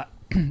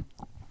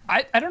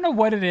 I don't know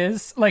what it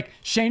is. Like,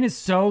 Shane is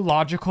so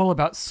logical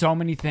about so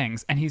many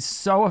things, and he's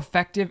so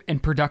effective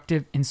and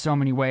productive in so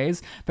many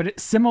ways. But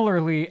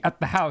similarly at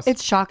the house,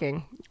 it's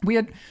shocking. We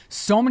had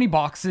so many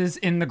boxes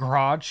in the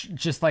garage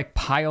just like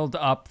piled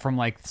up from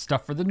like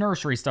stuff for the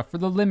nursery, stuff for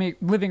the living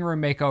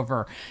room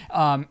makeover.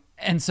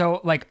 And so,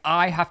 like,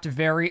 I have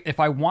to if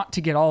I want to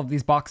get all of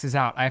these boxes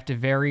out, I have to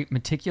very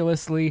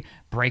meticulously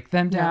break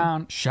them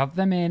down, shove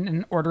them in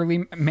an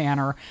orderly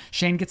manner.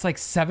 Shane gets like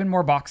 7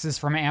 more boxes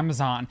from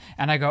Amazon.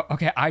 And I go,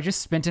 okay, I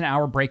just spent an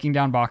hour breaking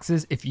down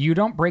boxes. If you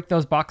don't break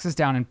those boxes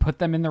down and put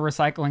them in the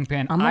recycling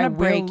bin, I will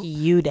break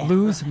you down.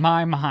 Lose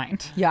my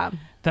mind. Yeah.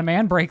 The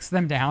man breaks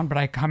them down, but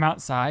I come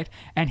outside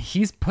and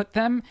he's put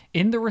them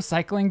in the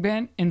recycling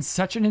bin in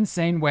such an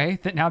insane way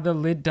that now the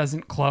lid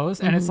doesn't close.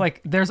 And it's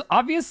like, there's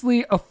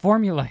obviously a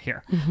formula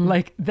here.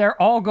 Like,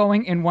 they're all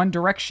going in one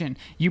direction.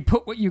 You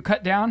put what you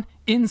cut down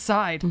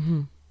inside.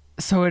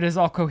 So it is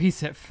all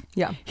cohesive.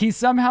 Yeah. He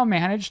somehow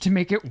managed to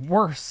make it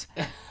worse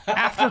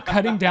after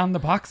cutting down the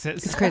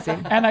boxes. It's crazy.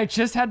 And I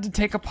just had to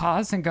take a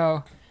pause and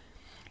go,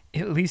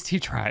 at least he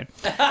tried.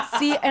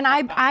 See, and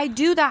I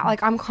do that.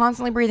 Like, I'm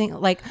constantly breathing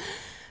like,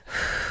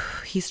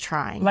 he's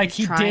trying. Like,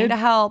 he's trying to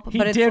help. He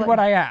but it's did like, what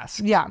I asked.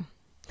 Yeah.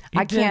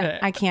 I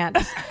did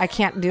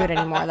can't do it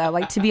anymore though.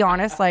 Like, to be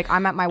honest, like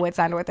I'm at my wit's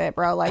end with it,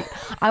 bro. Like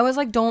I was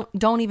like,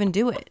 don't even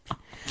do it.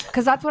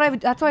 Cause that's what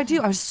I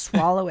do. I just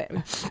swallow it.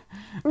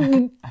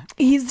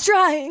 He's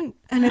trying.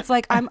 And it's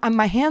like,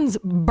 my hands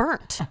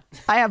burnt.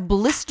 I have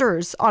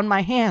blisters on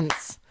my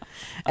hands.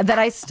 And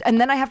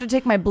then I have to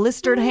take my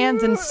blistered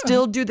hands and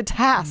still do the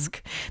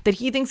task that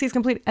he thinks he's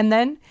complete. And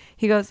then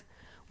he goes,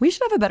 we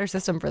should have a better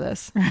system for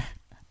this.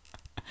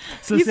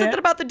 So he said that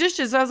about the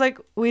dishes. I was like,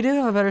 we do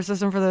have a better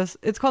system for this.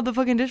 It's called the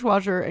fucking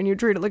dishwasher, and you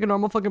treat it like a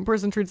normal fucking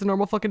person treats a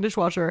normal fucking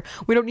dishwasher.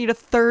 We don't need a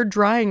third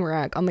drying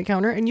rack on the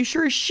counter, and you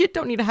sure as shit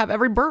don't need to have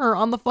every burner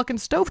on the fucking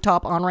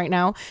stovetop on right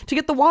now to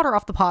get the water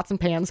off the pots and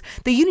pans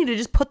that you need to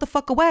just put the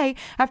fuck away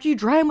after you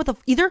dry them with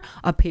either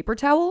a paper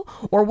towel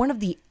or one of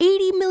the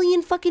 80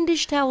 million fucking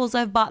dish towels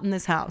I've bought in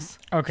this house.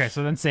 Okay,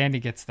 so then Sandy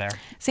gets there.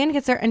 Sandy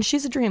gets there, and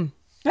she's a dream.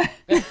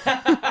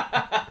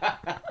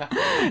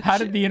 How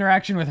did the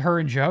interaction with her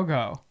and Joe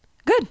go?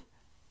 Good.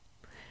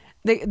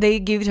 They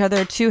gave each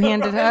other a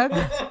 2-handed hug,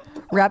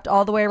 wrapped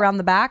all the way around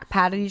the back,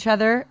 patted each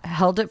other,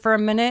 held it for a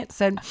minute,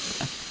 said,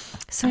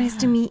 so nice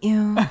to meet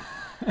you.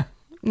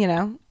 You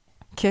know,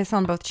 kiss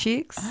on both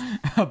cheeks.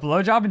 A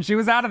blowjob and she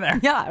was out of there.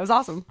 Yeah, it was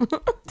awesome.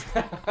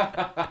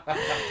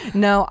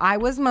 No, I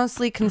was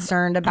mostly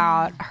concerned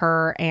about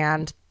her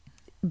and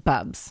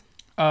Bubs.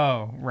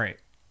 Oh, right.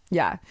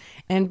 Yeah.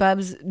 And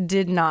Bubs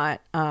did not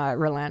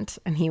relent,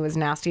 and he was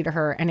nasty to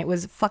her, and it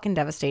was fucking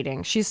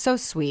devastating. She's so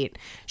sweet.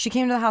 She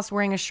came to the house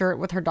wearing a shirt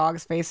with her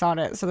dog's face on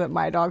it so that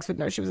my dogs would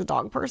know she was a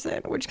dog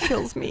person, which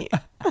kills me.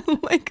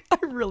 Like, I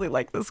really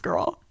like this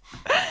girl.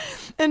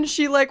 And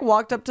she like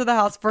walked up to the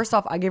house. First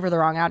off, I gave her the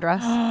wrong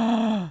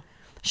address.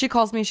 She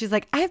calls me. She's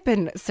like, I've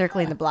been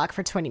circling the block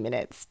for 20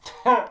 minutes.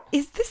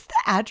 Is this the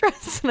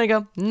address? And I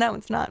go, no,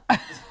 it's not.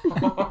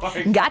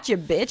 Gotcha,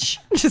 bitch.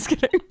 Just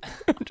kidding.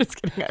 I'm just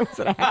kidding. I was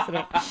an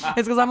accident.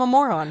 It's because I'm a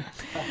moron.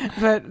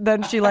 But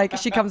then she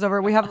comes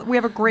over. We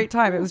have a great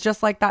time. It was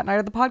just like that night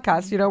of the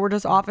podcast. You know, we're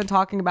just often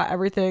talking about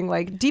everything,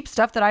 like deep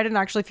stuff that I didn't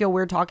actually feel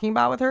weird talking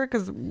about with her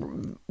because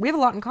we have a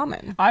lot in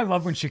common. I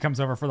love when she comes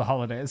over for the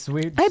holidays.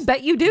 I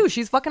bet you do.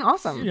 She's fucking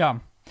awesome. Yeah.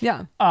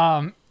 Yeah.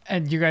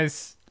 And you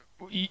guys...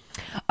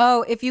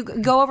 Oh, if you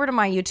go over to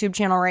my YouTube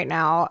channel right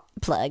now,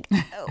 plug.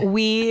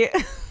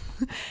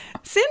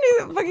 Sandy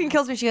fucking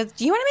kills me. She goes,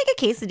 "Do you want to make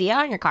a quesadilla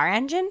on your car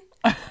engine?"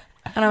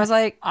 And I was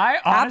like, I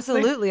honestly,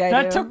 absolutely, I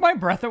that do. took my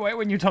breath away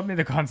when you told me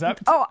the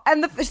concept. Oh,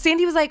 and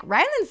Sandy was like,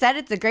 Ryland said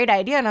it's a great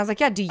idea. And I was like,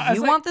 yeah, do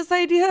you want this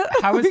idea?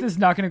 How is this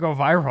not going to go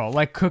viral?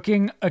 Like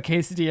cooking a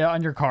quesadilla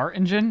on your car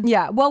engine?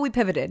 Yeah, well, we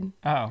pivoted.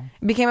 Oh.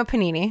 It became a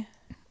panini.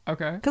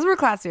 Okay. Because we're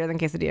classier than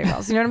quesadilla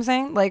girls. You know what I'm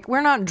saying? Like,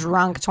 we're not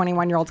drunk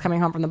 21-year-olds coming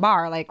home from the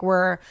bar. Like,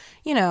 we're,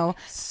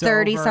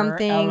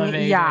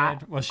 30-something. Yeah.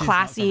 Well, she's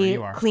classy,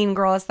 not, clean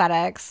girl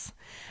aesthetics.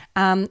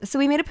 So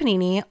we made a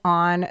panini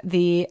on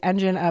the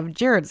engine of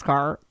Jared's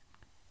car.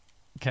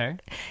 Okay.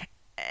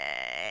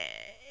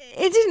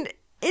 It didn't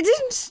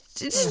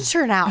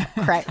turn out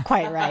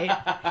quite right.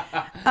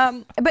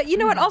 But you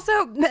know what? Also,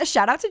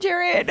 shout out to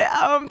Jared.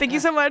 Thank you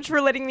so much for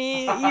letting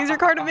me use your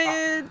car to try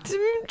and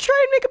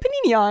make a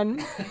panini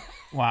on.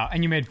 Wow.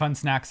 And you made fun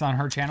snacks on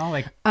her channel?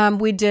 Like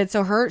we did.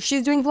 So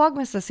she's doing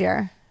Vlogmas this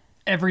year.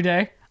 Every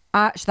day?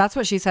 That's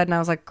what she said. And I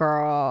was like,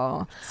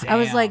 girl. Damn. I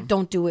was like,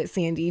 don't do it,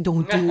 Sandy.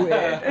 Don't do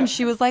it. And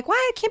she was like,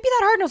 why? It can't be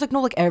that hard. And I was like,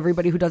 no, like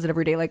everybody who does it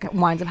every day like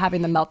winds up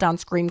having the meltdown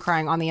scream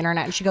crying on the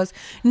internet. And she goes,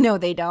 no,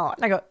 they don't.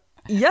 And I go,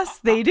 Yes,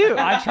 they do.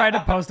 I try to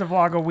post a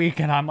vlog a week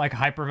and I'm like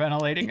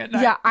hyperventilating at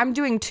night. Yeah, I'm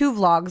doing 2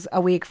 vlogs a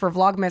week for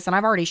Vlogmas, and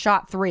I've already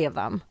shot 3 of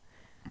them.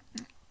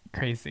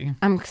 Crazy.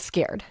 I'm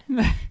scared.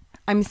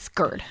 I'm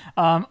scared.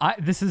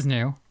 This is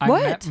new. I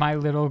What? met my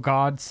little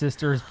god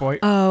sister's boy.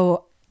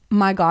 Oh,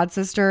 my god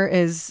sister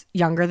is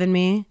younger than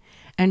me,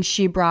 and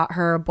she brought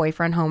her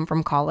boyfriend home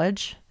from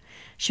college.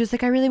 She was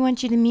like, I really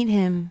want you to meet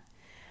him.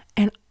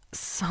 And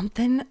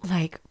something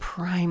like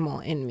primal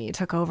in me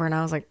took over, and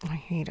I was like, I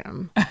hate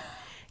him.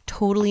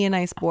 Totally a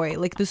nice boy,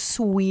 like the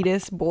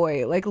sweetest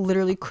boy, like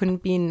literally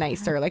couldn't be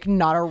nicer, like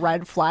not a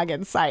red flag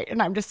in sight.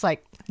 And I'm just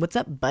like, what's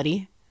up,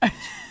 buddy?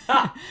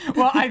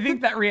 Well, I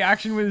think that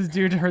reaction was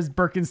due to his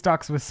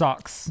Birkenstocks with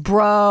socks.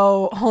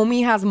 Bro,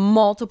 homie has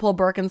multiple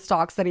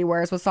Birkenstocks that he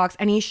wears with socks,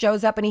 and he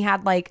shows up and he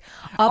had like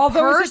a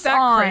Although purse is it that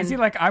on. crazy?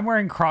 Like I'm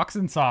wearing Crocs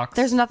and socks.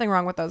 There's nothing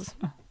wrong with those.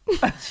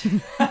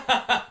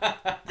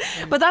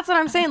 But that's what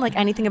I'm saying. Like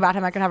anything about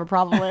him I could have a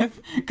problem with.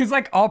 Because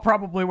like I'll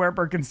probably wear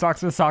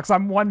Birkenstocks with socks.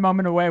 I'm one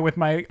moment away with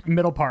my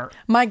middle part.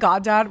 My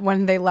goddad,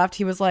 when they left,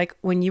 he was like,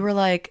 when you were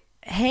like,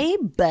 hey,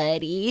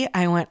 buddy,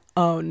 I went,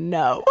 oh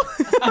no.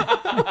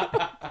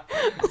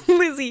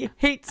 Lizzie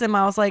hates him.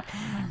 I was like,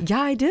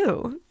 yeah, I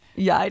do.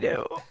 Yeah, I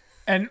do.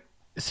 And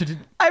so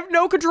I have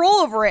no control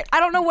over it. I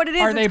don't know what it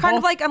is. Are they It's kind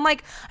of both- like I'm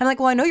like,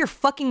 well, I know you're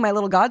fucking my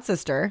little god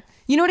sister.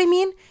 You know what I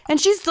mean? And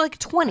she's like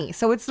 20,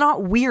 so it's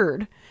not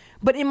weird.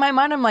 But in my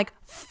mind, I'm like,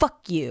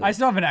 fuck you. I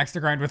still have an axe to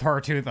grind with her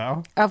too,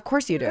 though. Of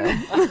course you do.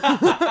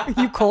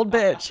 You cold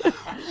bitch.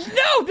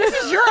 No, this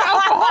is your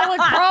alcoholic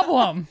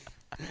problem.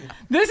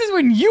 This is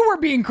when you were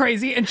being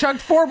crazy and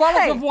chugged 4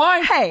 bottles of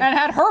wine and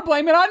had her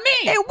blame it on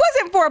me. It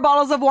wasn't 4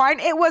 bottles of wine.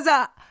 It was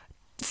a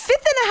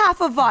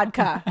 1/5 of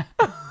vodka.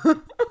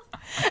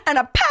 And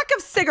a pack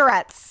of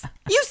cigarettes.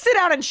 You sit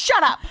down and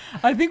shut up.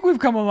 I think we've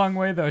come a long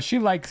way, though. She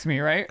likes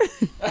me, right?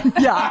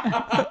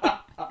 Yeah.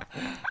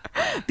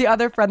 The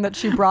other friend that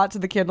she brought to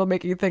the candle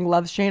making thing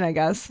loves Shane, I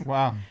guess.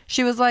 Wow.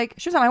 She was at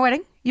my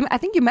wedding. I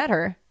think you met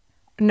her.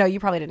 No, you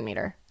probably didn't meet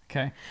her.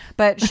 Okay.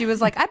 But she was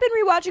like, I've been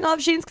rewatching all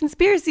of Shane's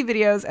conspiracy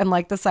videos, and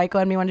like the psycho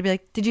in me wanted to be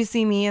like, did you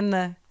see me in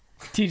the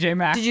TJ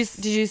Maxx.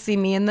 Did you see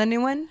me in the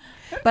new one?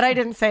 But I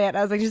didn't say it.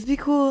 I was like, just be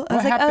cool. I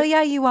was like, happened? oh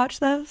yeah, you watch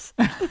those?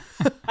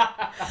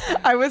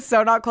 I was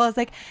so not cool. I was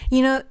like,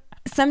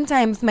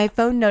 sometimes my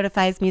phone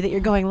notifies me that you're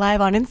going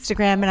live on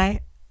Instagram, and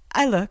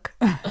I look.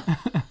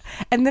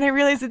 And then I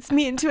realize it's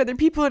me and 2 other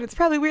people, and it's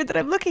probably weird that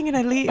I'm looking, and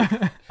I leave.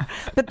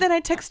 But then I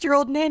text your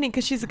old nanny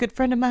because she's a good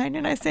friend of mine,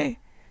 and I say,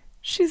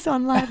 she's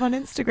on live on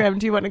Instagram.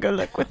 Do you want to go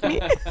look with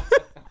me?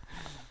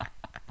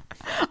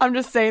 I'm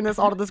just saying this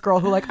all to this girl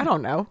who I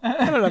don't know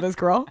this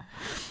girl.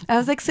 I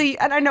was like,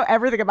 and I know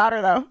everything about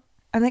her though.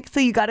 I'm like, so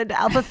you got into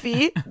Alpha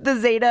Phi, the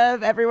Zeta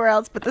of everywhere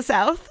else but the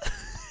South?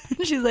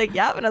 And she's like,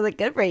 yep. And I was like,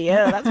 good for you.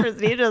 That's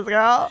prestigious,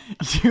 girl.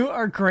 You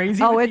are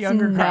crazy Oh, with it's the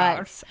younger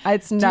nuts. crowd.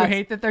 It's Do you nuts.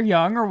 hate that they're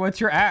young, or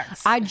what's your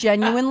ex? I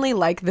genuinely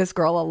like this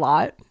girl a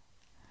lot,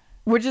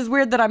 which is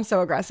weird that I'm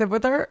so aggressive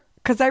with her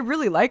because I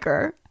really like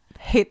her.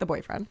 Hate the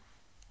boyfriend.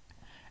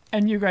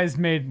 And you guys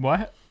made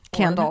what?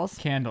 Candles.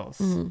 Candles.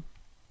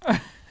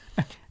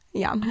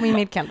 Yeah, we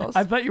made candles.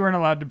 I thought you weren't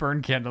allowed to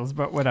burn candles,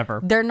 but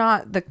whatever. They're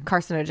not the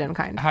carcinogen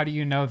kind. How do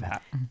you know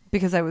that?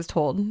 Because I was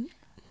told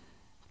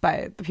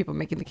by the people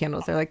making the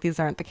candles. They're like, these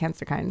aren't the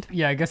cancer kind.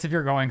 Yeah, I guess if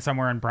you're going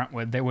somewhere in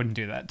Brentwood, they wouldn't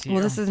do that to you.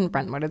 Well, this isn't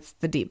Brentwood. It's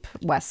the deep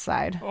west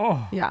side.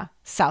 Oh, Yeah,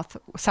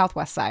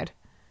 southwest side.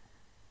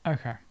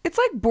 okay. It's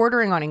like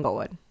bordering on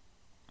Inglewood.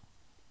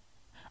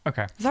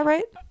 Okay. Is that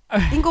right?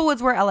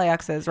 Inglewood's where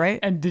LAX is, right?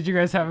 And did you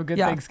guys have a good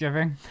Yeah.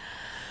 Thanksgiving?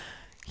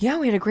 Yeah,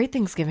 we had a great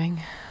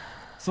Thanksgiving.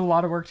 It's a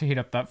lot of work to heat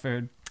up that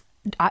food.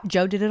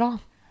 Joe did it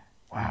all.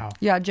 Wow.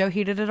 Yeah, Joe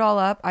heated it all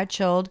up. I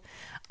chilled.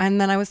 And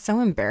then I was so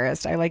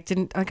embarrassed. I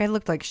I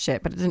looked like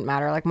shit, but it didn't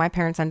matter. Like my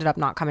parents ended up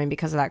not coming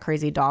because of that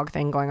crazy dog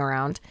thing going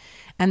around.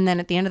 And then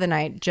at the end of the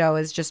night, Joe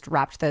has just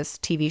wrapped this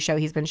TV show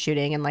he's been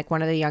shooting. And like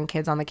one of the young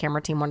kids on the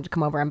camera team wanted to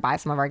come over and buy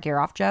some of our gear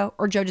off Joe,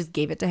 or Joe just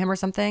gave it to him or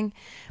something.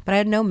 But I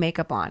had no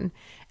makeup on.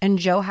 And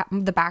Joe,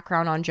 the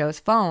background on Joe's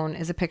phone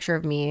is a picture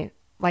of me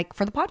like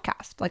for the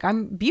podcast. Like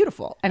I'm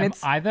beautiful. And Am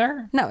I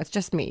there? no, it's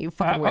just me, you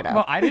fucking weirdo.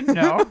 Well, I didn't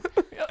know.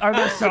 Are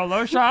there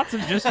solo shots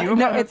of just you?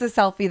 No, it's a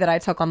selfie that I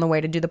took on the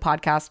way to do the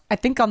podcast. I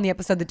think on the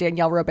episode that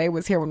Danielle Robay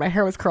was here when my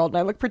hair was curled and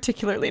I look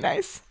particularly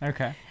nice.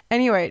 Okay.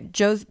 Anyway,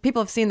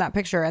 people have seen that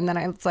picture, and then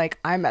it's like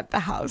I'm at the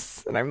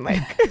house and I'm like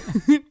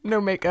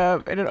no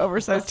makeup in an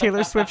oversized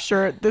Taylor Swift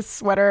shirt, this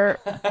sweater,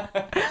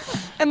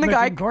 and the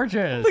guy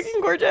gorgeous. looking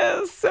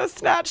gorgeous, so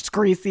snatched,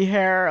 greasy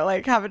hair,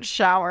 like haven't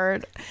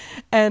showered,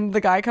 and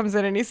the guy comes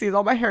in and he sees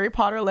all my Harry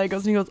Potter Legos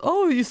and he goes,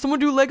 "Oh, you someone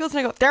do Legos?" And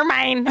I go, "They're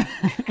mine.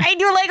 I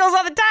do Legos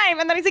all the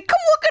time." And then he's like, "Come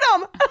look at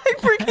them." And I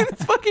bring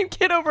this fucking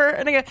kid over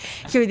and I go,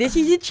 "So this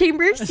is a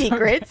Chamber of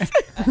Secrets."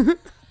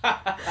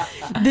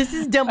 This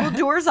is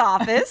Dumbledore's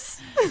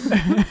office.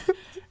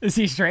 Is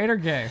he straight or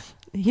gay?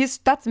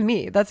 That's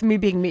me. That's me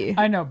being me.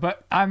 I know,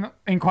 but I'm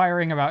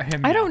inquiring about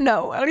him. I don't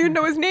know. I don't even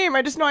know his name.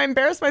 I just know I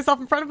embarrassed myself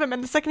in front of him.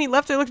 And the second he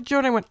left, I looked at Joe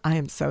and I went, I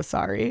am so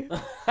sorry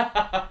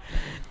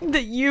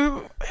that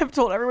you have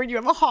told everyone you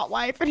have a hot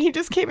wife. And he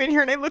just came in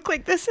here and I look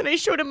like this and I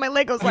showed him my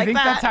Legos like think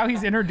that. That's how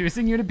he's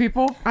introducing you to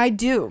people? I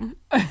do.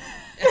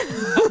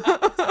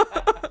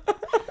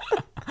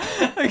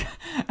 Like,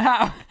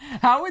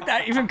 how would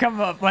that even come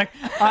up? Like,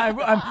 I'm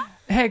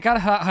hey, got a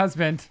hot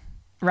husband.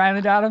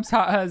 Ryland Adams,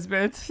 hot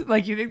husband.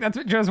 Like, you think that's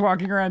what Joe's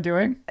walking around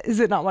doing? Is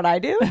it not what I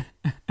do?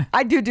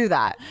 I do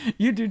that.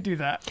 You do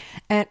that.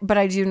 But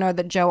I do know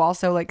that Joe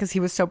also, like, because he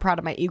was so proud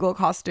of my eagle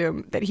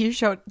costume, that he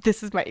showed,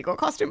 this is my eagle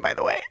costume, by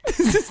the way.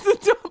 This is the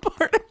top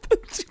part of the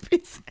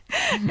two-piece.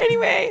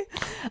 Anyway,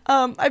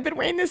 I've been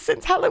wearing this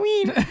since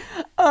Halloween.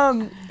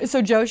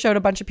 So Joe showed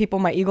a bunch of people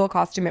my eagle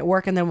costume at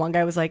work, and then one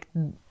guy was like,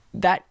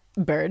 that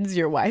bird's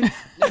your wife?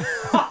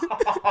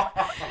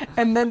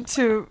 And then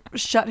to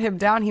shut him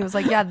down, he was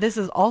like, yeah, this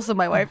is also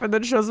my wife, and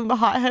then shows him the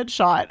hot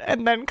headshot,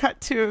 and then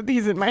cut to,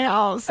 he's in my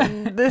house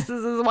and this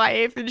is his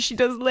wife and she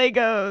does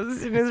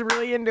Legos and is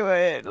really into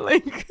it.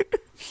 Like,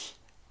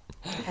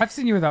 I've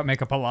seen you without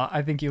makeup a lot.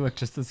 I think you look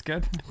just as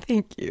good.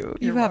 thank you.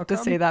 You're You have to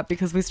welcome. say that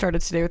because we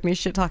started today with me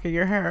shit talking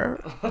your hair.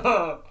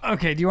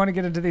 Okay, do you want to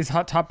get into these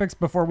hot topics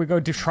before we go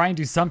to try and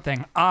do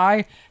something?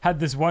 I had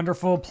this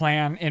wonderful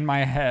plan in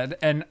my head,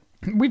 and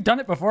we've done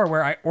it before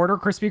where I order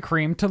Krispy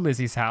Kreme to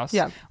Lizzie's house.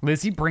 Yeah.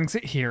 Lizzie brings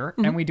it here,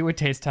 and we do a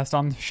taste test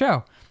on the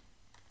show.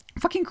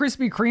 Fucking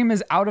Krispy Kreme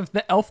is out of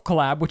the Elf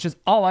collab, which is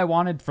all I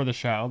wanted for the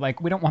show. Like,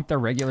 we don't want their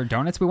regular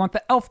donuts. We want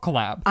the Elf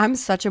collab. I'm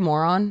such a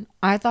moron.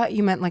 I thought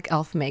you meant like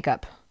elf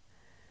makeup.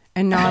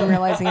 And now I'm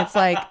realizing it's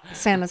like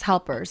Santa's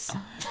helpers.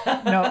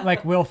 No,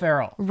 like Will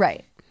Ferrell.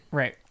 Right.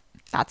 Right.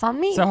 That's on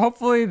me. So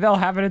hopefully they'll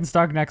have it in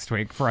stock next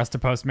week for us to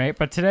Postmate.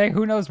 But today,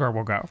 who knows where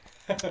we'll go.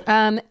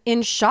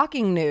 In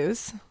shocking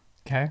news,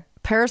 Okay.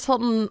 Paris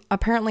Hilton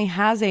apparently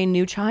has a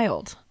new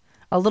child,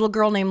 a little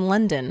girl named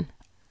London,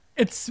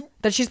 It's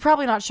that she's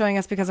probably not showing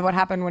us because of what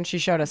happened when she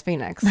showed us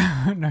Phoenix.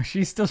 no,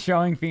 she's still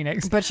showing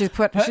Phoenix. But she's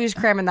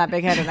cramming that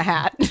big head in a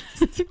hat.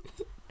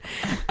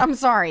 I'm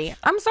sorry.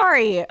 I don't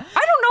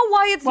know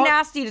why it's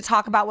nasty to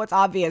talk about what's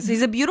obvious.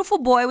 He's a beautiful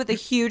boy with a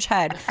huge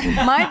head.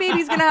 My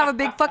baby's gonna have a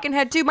big fucking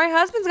head too. My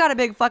husband's got a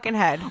big fucking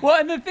head. Well,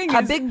 and the thing A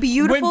is, big,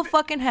 beautiful when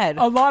fucking head.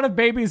 a lot of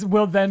babies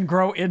will then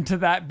grow into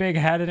that big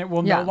head and it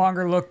will Yeah. no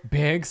longer look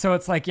big. So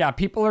it's like, yeah,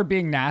 people are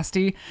being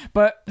nasty,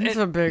 but It's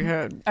a big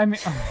head. I mean,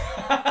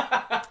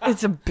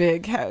 It's a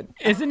big head.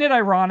 isn't it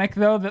ironic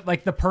though that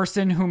like the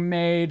person who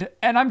made,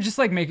 and I'm just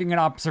like making an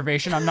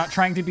observation, I'm not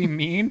trying to be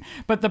mean,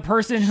 but the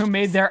person who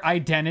made their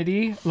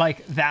identity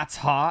like that's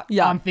hot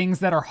on things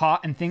that are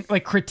hot and things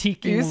like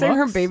critiquing. Are you saying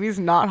her looks. baby's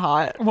not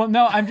hot? Well,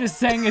 no, I'm just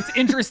saying it's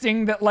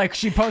interesting that like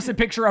she posts a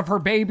picture of her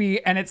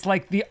baby and it's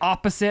like the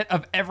opposite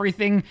of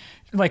everything.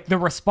 Like the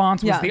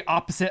response was the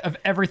opposite of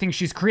everything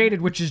she's created,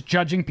 which is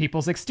judging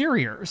people's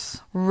exteriors.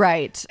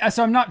 Right.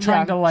 So I'm not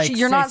trying to like.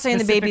 You're say not saying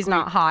the baby's specifically-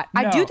 not hot.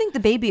 I No. do think the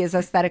baby is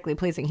aesthetically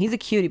pleasing. He's a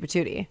cutie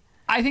patootie.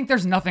 I think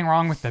there's nothing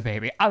wrong with the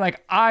baby.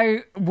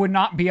 I would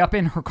not be up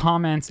in her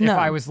comments if No.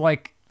 I was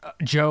like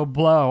Joe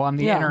Blow on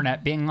the Yeah.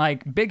 internet being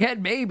like, big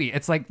head baby.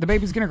 It's like the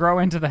baby's going to grow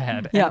into the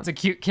head. And Yeah. it's a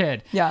cute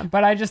kid. Yeah.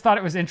 But I just thought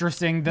it was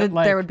interesting that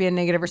like there would be a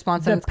negative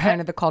response, and it's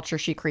kind of the culture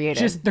she created.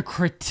 just the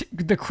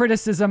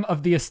criticism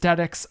of the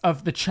aesthetics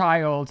of the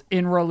child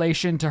in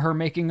relation to her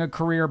making a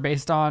career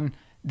based on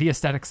the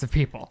aesthetics of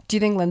people. Do you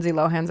think Lindsay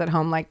Lohan's at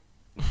home like,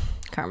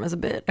 karma's a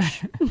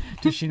bitch?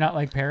 Does she not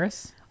like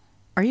Paris?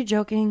 Are you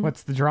joking?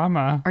 What's the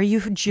drama? Are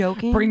you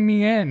joking? Bring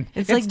me in.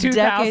 It's like 2000.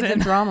 decades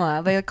of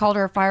drama. They called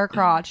her a fire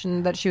crotch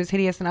and that she was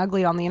hideous and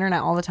ugly on the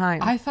internet all the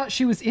time. I thought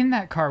she was in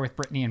that car with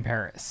Brittany in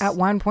Paris. At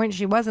one point,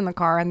 she was in the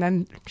car, and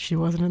then she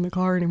wasn't in the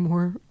car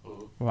anymore.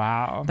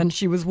 Wow. Then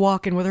she was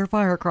walking with her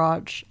fire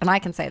crotch. And I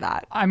can say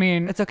that. I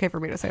mean, It's okay for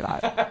me to say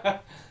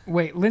that.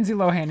 wait, Lindsay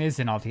Lohan is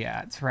in all the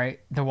ads, right?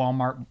 The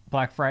Walmart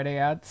Black Friday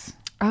ads?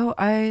 Oh,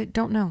 I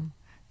don't know.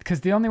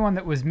 Because the only one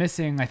that was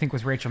missing, I think,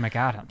 was Rachel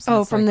McAdams.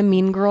 Oh, from the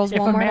Mean Girls If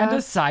Walmart Amanda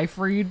ads?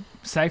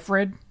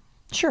 Seyfried,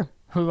 Sure.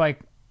 who, like,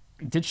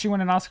 did she win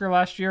an Oscar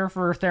last year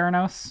for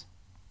Theranos?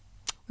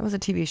 That was a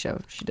TV show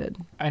she did.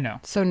 I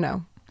know. So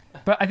no.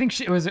 But I think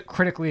it was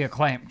critically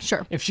acclaimed.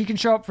 Sure. If she can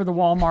show up for the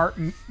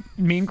Walmart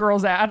Mean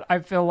Girls ad, I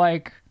feel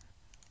like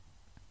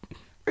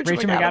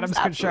Rachel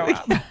McAdams could show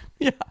up.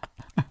 Yeah.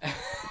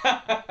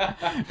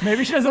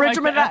 Maybe she doesn't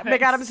Rachel like the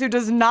ethics, McAdams, who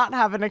does not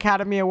have an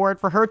Academy Award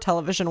for her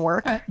television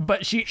work.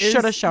 but she is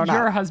Shoulda shown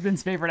your up.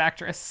 husband's favorite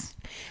actress.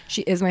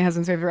 She is my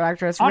husband's favorite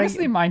actress.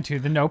 Honestly, mine too.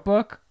 The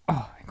Notebook.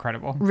 Oh,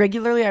 incredible.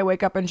 Regularly, I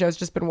wake up and Joe's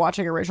just been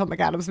watching a Rachel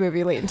McAdams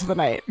movie late into the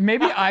night.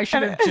 Maybe I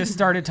should have just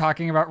started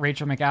talking about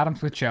Rachel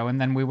McAdams with Joe,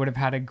 and then we would have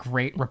had a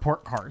great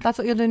report card. That's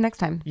what you'll do next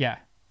time. Yeah.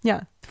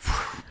 Yeah.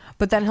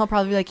 But then he'll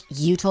probably be like,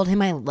 you told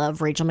him I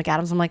love Rachel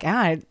McAdams. I'm like,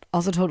 I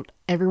also told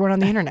everyone on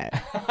the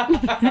internet.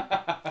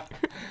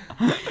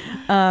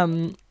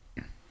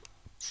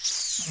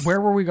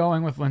 Where were we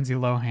going with Lindsay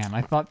Lohan?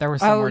 I thought there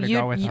was somewhere to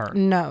go with her.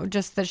 No,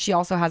 just that she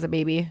also has a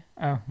baby.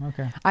 Oh,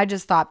 okay. I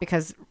just thought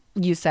because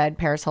you said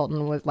Paris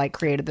Hilton was like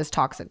created this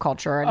toxic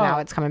culture, and now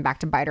it's coming back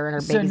to bite her in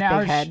her baby's big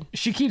head.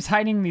 She keeps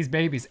hiding these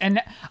babies, and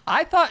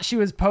I thought she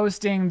was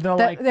posting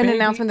an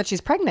announcement that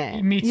she's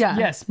pregnant. Me too. Yeah.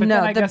 Yes, but no,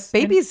 then I guess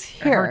baby's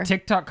in here. her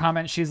TikTok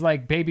comment, she's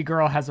like, "Baby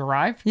girl has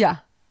arrived." Yeah.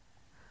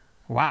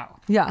 Wow.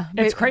 Yeah.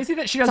 It's crazy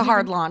that she doesn't. It's a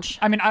hard launch.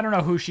 I mean, I don't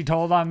know who she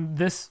told on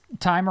this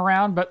time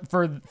around, but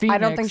for Phoenix, I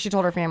don't think she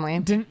told her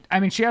family.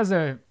 She has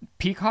a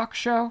Peacock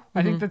show,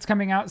 I think, that's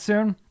coming out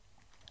soon.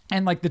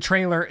 And like the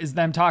trailer is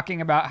them talking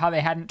about how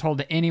they hadn't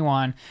told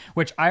anyone,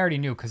 which I already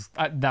knew because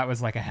that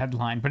was like a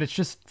headline. But it's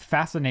just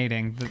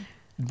fascinating.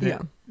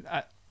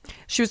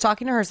 She was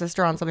talking to her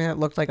sister on something that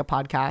looked like a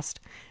podcast.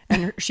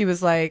 And she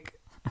was like,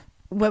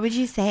 what would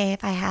you say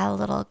if I had a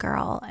little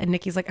girl? And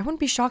Nikki's like, I wouldn't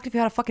be shocked if you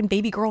had a fucking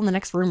baby girl in the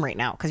next room right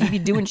now because you'd be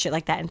doing shit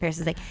like that. And Paris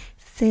is like,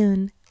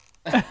 soon.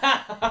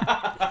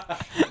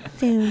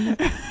 Soon.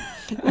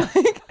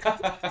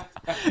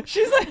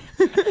 She's like,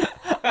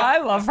 I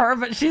love her,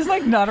 but she's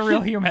like not a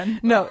real human.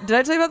 No, did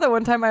I tell you about that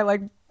one time I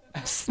like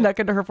snuck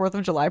into her 4th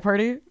of July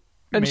party?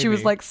 And she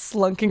was like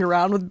slunking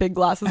around with big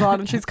glasses on,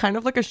 and she's kind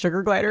of like a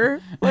sugar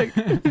glider. Like,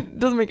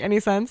 doesn't make any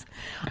sense.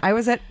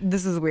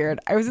 This is weird.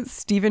 I was at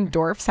Steven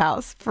Dorff's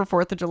house for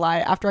 4th of July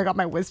after I got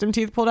my wisdom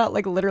teeth pulled out,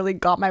 like literally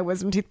got my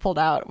wisdom teeth pulled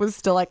out, was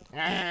still like,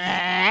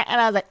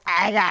 and I was like,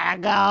 I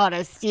gotta go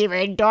to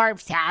Steven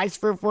Dorff's house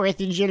for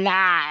 4th of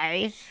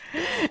July.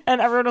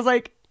 And everyone was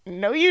like,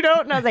 no, you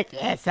don't. And I was like,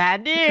 Yes, I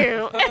do.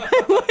 and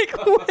I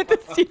like went to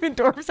Steven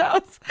Dorff's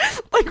house,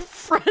 like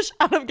fresh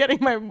out of getting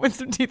my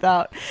wisdom teeth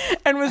out,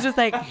 and was just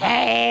like,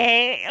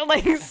 hey,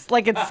 like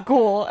it's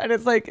school. And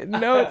it's like,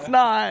 no, it's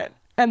not.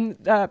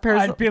 And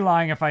Paris, I'd be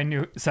lying if I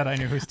said I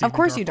knew who Steven of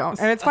course Dorff you don't,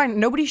 was. and it's fine.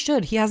 Nobody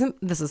should. He hasn't.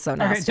 This is so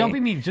nasty. Okay, don't be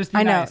mean. Just be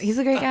I know nice. he's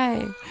a great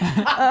guy.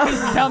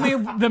 Tell me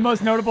the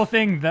most notable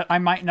thing that I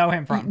might know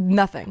him from.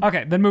 Nothing.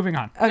 Okay, then moving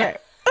on. Okay.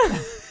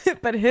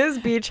 But his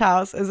beach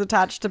house is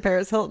attached to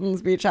Paris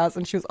Hilton's beach house,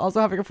 and she was also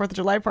having a 4th of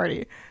July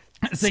party.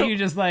 So you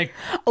just like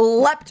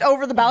Leapt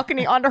over the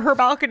balcony onto her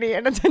balcony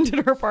and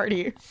attended her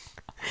party.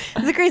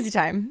 It's a crazy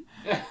time.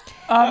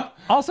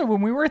 Also,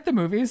 when we were at the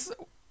movies,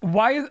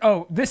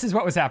 this is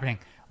what was happening.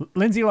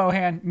 Lindsay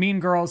Lohan, Mean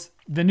Girls,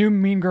 the new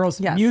Mean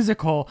Girls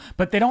musical,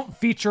 but they don't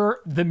feature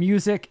the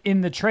music in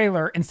the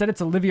trailer. Instead,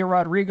 it's Olivia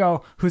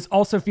Rodrigo, who's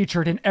also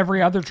featured in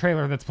every other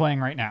trailer that's playing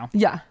right now.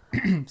 Yeah.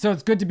 So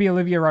it's good to be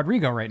Olivia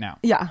Rodrigo right now.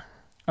 Yeah.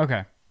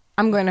 Okay.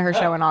 I'm going to her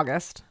show in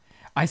August.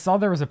 I saw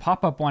there was a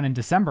pop-up one in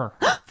December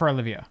for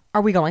Olivia.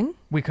 Are we going?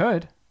 We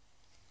could.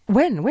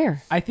 When?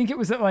 Where? I think it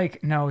was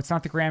at no, it's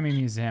not the Grammy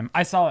Museum.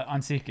 I saw it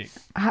on SeatGeek.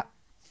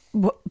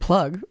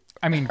 Plug.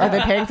 I mean, Are they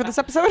paying for this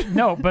episode?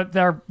 No, but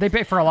they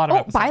pay for a lot of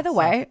episodes. By the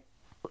way,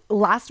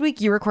 last week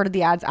you recorded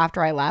the ads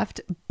after I left,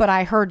 but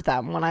I heard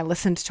them when I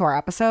listened to our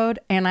episode,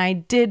 and I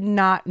did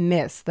not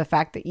miss the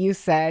fact that you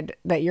said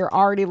that you're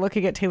already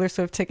looking at Taylor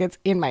Swift tickets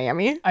in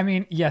Miami. I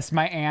mean, yes,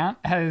 my aunt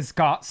has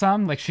got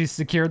some. Like, she's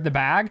secured the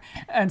bag,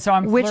 and so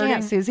I'm Which flirting.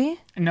 Aunt Susie?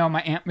 No,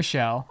 my Aunt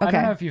Michelle. Okay. I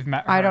don't know if you've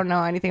met her. I don't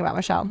know anything about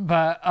Michelle.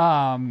 But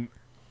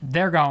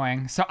they're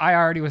going, so I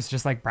already was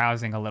just like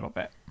browsing a little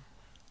bit.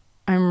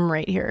 I'm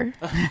right here.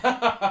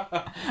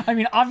 I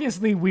mean,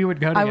 obviously we would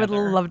go together. I would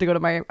love to go to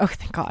Miami. Oh,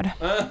 thank God.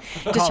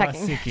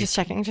 Just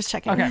checking.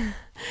 Okay.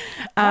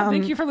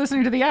 Thank you for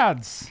listening to the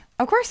ads.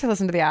 Of course I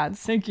listen to the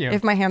ads. Thank you.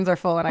 If my hands are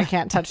full and I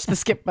can't touch the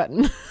skip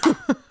button.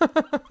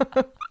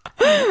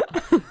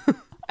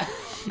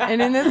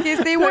 And in this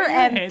case they were,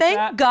 and hate thank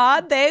that.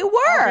 God they I'll be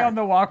were. on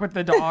the walk with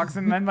the dogs,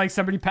 and then like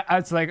somebody,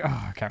 it's like,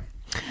 oh, okay.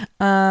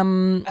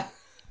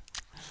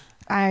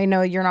 I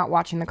know you're not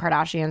watching the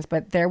Kardashians,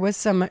 but there was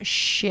some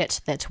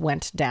shit that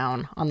went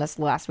down on this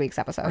last week's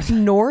episode.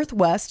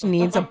 Northwest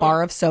needs a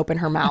bar of soap in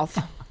her mouth.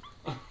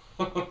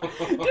 Do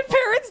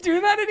parents do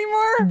that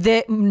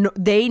anymore?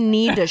 They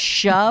need to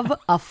shove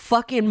a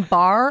fucking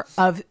bar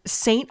of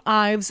St.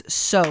 Ives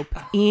soap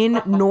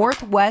in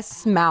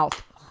Northwest's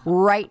mouth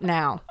right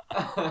now.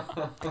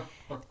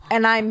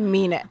 And I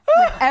mean it.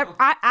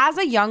 As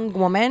a young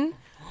woman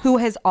who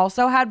has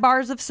also had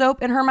bars of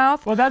soap in her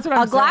mouth, well, that's what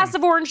I'm a glass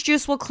saying. of orange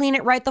juice will clean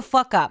it right the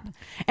fuck up.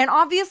 And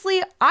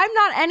obviously, I'm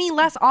not any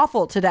less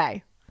awful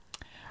today.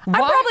 I'm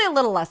probably a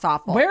little less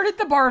awful. Where did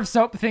the bar of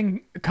soap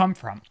thing come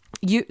from?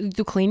 You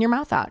clean your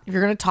mouth out. If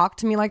you're going to talk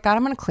to me like that,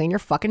 I'm going to clean your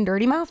fucking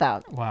dirty mouth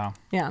out. Wow.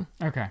 Yeah.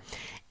 Okay.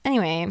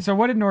 Anyway. So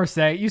what did North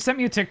say? You sent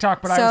me a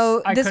TikTok, but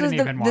I couldn't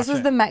even watch it. This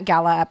was the Met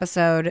Gala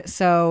episode.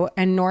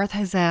 And North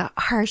has a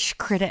harsh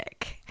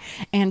critic.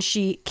 And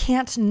she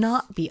can't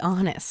not be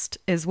honest,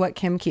 is what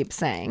Kim keeps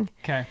saying.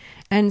 Okay.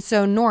 And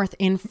so North,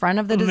 in front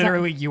of the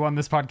Literally you on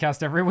this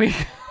podcast every week.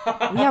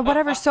 Yeah,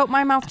 whatever. Soap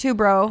my mouth too,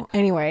 bro.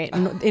 Anyway,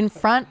 in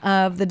front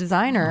of the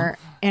designer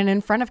and in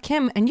front of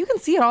Kim, and you can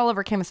see it all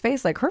over Kim's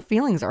face, like her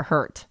feelings are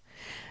hurt.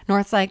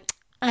 North's like,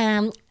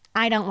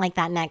 I don't like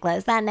that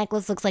necklace. That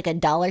necklace looks like a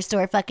dollar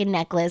store fucking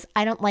necklace.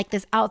 I don't like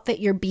this outfit.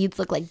 Your beads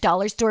look like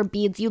dollar store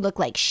beads. You look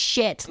like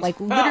shit. like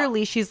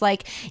literally, she's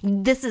like,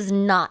 This is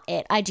not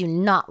it. I do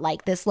not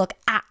like this look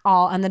at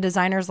all. and the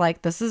designer's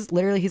like, this is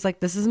literally, he's like,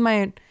 this is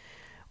my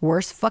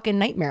worst fucking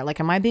nightmare. Like,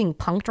 am I being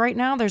punked right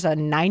now? There's a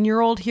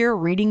 9-year-old here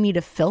reading me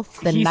to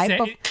filth the night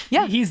before.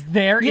 Yeah. He's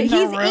there in the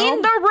room? He's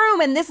in the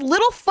room, and this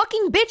little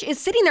fucking bitch is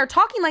sitting there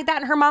talking like that,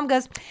 and her mom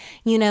goes,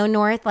 you know,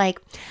 North, like,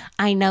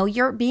 I know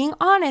you're being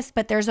honest,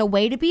 but there's a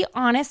way to be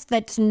honest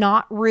that's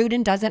not rude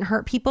and doesn't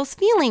hurt people's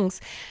feelings.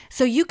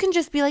 So you can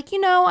just be like, you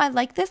know, I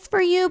like this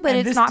for you, but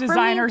it's not for me. This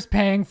designer's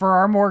paying for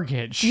our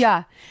mortgage.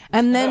 Yeah.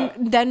 And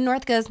then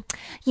North goes,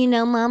 you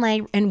know, Mom,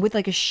 and with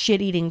like a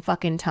shit-eating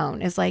fucking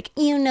tone, is like,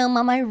 you know,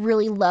 Mom, I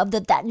really love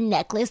that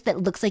necklace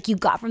that looks like you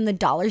got from the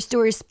dollar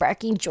store is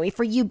sparking joy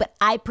for you, but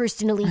I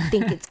personally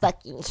think it's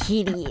fucking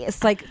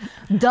hideous. Like,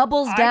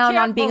 doubles down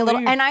on being a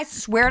little, and I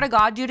swear to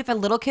God, dude, if a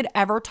little kid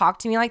ever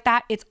talked to me like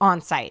that, it's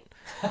on site.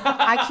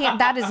 I can't,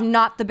 that is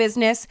not the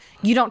business.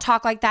 You don't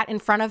talk like that in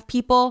front of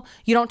people.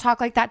 You don't talk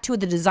like that to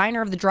the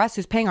designer of the dress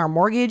who's paying our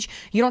mortgage.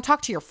 You don't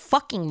talk to your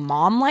fucking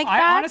mom like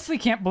that. I honestly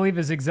can't believe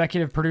as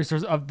executive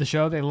producers of the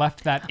show, they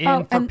left that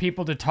in for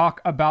people to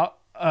talk about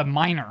a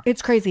minor.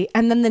 It's crazy.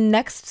 And then the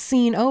next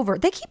scene over,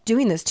 they keep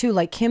doing this too.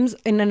 Like, Kim's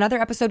in another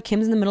episode,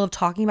 Kim's in the middle of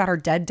talking about her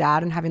dead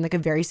dad and having like a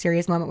very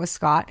serious moment with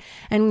Scott.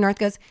 And North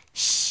goes,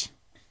 shh.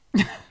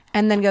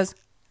 And then goes,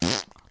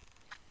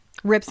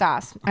 rips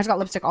ass. I just got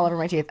lipstick all over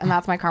my teeth, and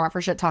that's my karma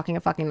for shit talking a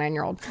fucking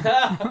 9-year-old.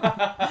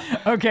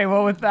 Okay,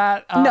 well, with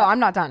that... no, I'm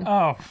not done.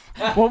 Oh.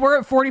 Well, we're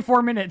at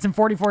 44 minutes and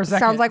 44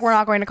 seconds. Sounds like we're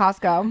not going to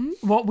Costco.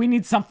 Well, we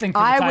need something for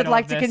the title I would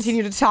like of to this.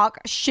 continue to talk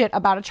shit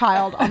about a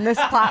child on this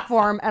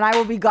platform, and I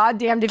will be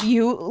goddamned if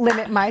you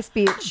limit my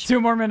speech. 2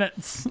 more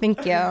minutes.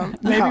 Thank you.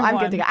 Maybe No, I'm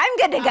one. good to go. I'm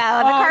good to go. The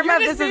karma you're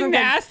of just this isn't being good.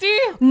 nasty?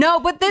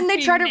 No, but then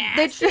they try to...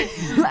 nasty.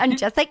 I'm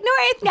just like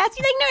North.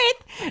 Nasty like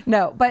North.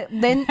 No, but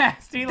then...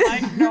 Nasty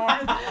like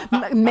North.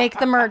 Make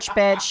the merch,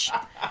 bitch.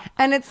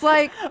 And it's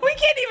like... We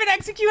can't even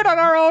execute on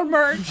our own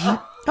merch.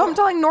 Oh, I'm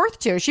telling North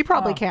to. She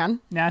probably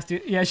can.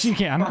 Nasty. Yeah, she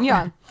can.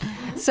 Yeah.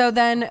 So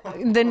then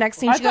the next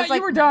scene, I she goes thought like,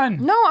 you were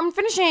done. No, I'm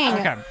finishing.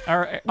 Okay. All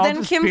right. I'll Then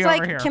just Kim's be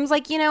over here.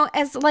 like, you know,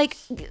 as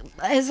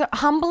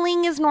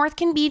humbling as North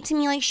can be to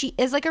me, like, she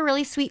is like a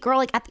really sweet girl.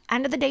 Like, at the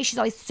end of the day, she's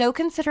always so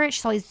considerate.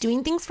 She's always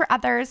doing things for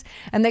others.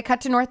 And they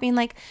cut to North being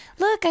like,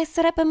 look, I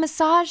set up a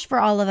massage for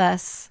all of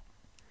us.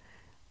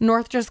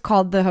 North just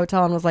called the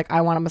hotel and was like, I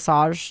want a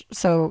massage.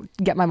 So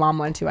get my mom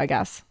one too, I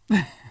guess.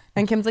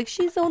 And Kim's like,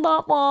 she's so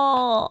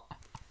thoughtful.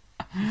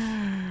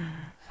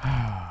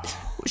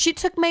 She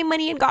took my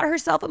money and got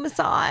herself a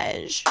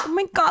massage. Oh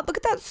my God, look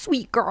at that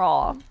sweet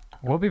girl.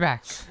 We'll be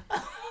back.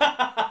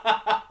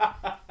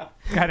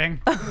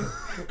 Cutting.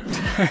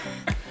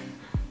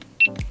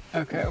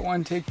 Okay,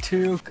 1 take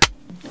 2.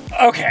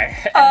 Okay.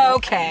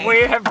 Okay.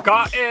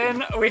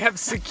 We have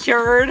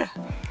secured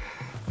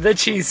the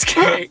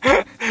cheesecake.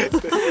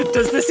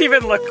 Does this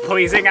even look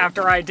pleasing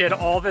after I did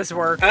all this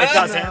work? It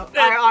doesn't.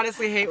 I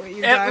honestly hate what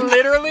you've It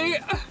literally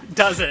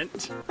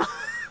doesn't.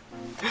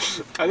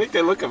 I think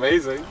they look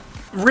amazing.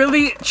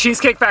 Really,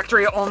 Cheesecake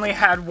Factory only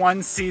had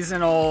one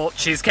seasonal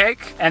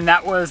cheesecake, and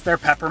that was their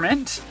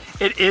peppermint.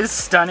 It is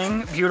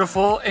stunning,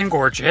 beautiful, and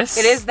gorgeous.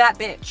 It is that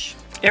bitch.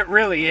 It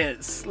really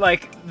is.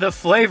 Like, the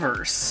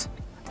flavors.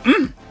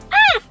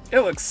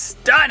 It looks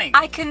stunning.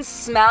 I can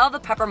smell the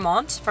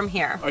peppermint from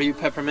here. Are you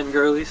peppermint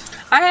girlies?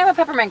 I am a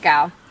peppermint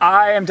gal.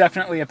 I am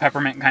definitely a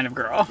peppermint kind of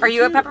girl. Are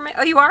you a peppermint?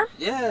 Oh, you are?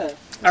 Yeah.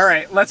 All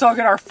right, let's all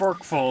get our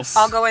forkfuls.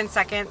 I'll go in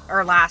second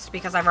or last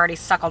because I've already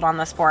suckled on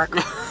this fork.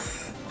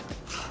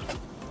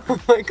 Oh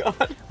my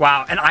God.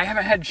 Wow, and I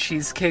haven't had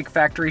Cheesecake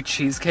Factory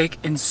cheesecake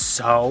in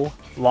so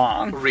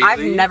long. Really? I've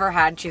never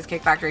had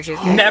Cheesecake Factory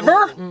cheesecake. Never?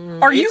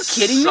 Are you It's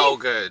kidding so me?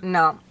 good.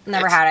 No,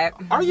 never had it.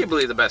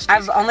 Arguably the best.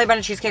 I've only been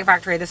to Cheesecake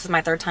Factory. This is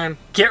my 3rd time.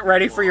 Get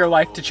ready for your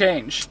life to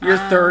change. Your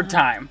 3rd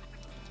time.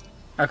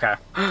 Okay.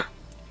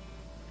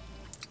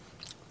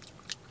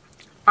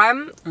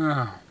 I'm...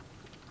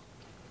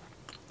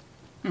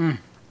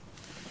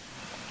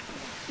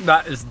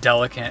 That is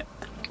delicate.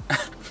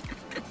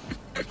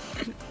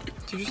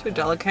 Did you say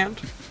delicate?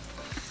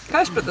 Can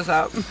I spit this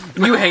out?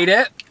 You hate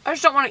it? I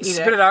just don't want to eat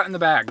Spit it out in the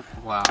bag.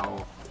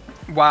 Wow.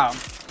 Wow.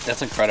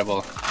 That's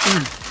incredible.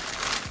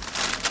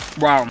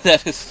 Wow.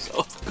 That is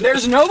so good.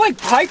 There's no, like,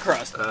 pie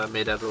crust.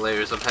 Made out of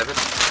layers of heaven.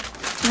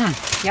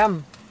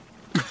 Yum.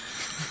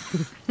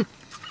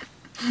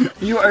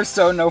 You are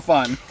so no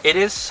fun. It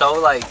is so,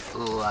 like,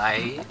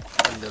 light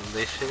and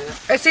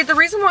delicious. I see, the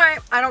reason why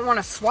I don't want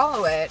to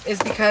swallow it is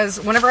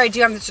because whenever I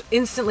do, I'm just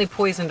instantly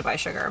poisoned by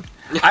sugar.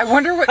 I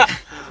wonder what...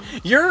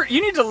 You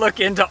need to look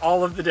into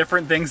all of the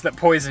different things that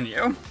poison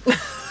you.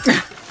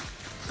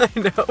 I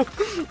know.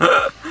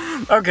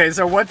 Okay,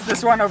 so what's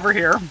this one over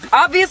here?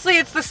 Obviously,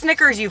 it's the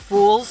Snickers, you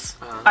fools.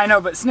 I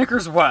know, but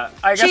Snickers what?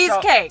 I guess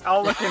Cheesecake.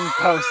 I'll look in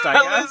post, I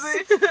guess.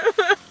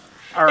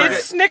 All right.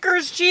 It's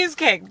Snickers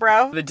cheesecake,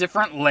 bro. The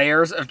different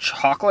layers of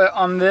chocolate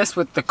on this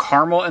with the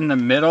caramel in the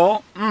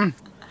middle. I'm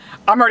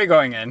already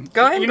going in.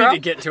 Go ahead, You bro. need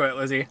to get to it,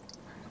 Lizzie.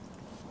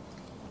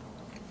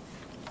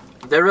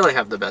 They really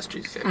have the best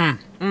cheesecake.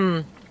 This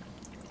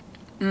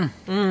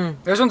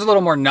one's a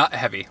little more nut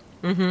heavy.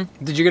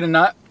 Did you get a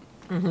nut?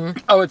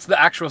 Oh, it's the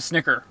actual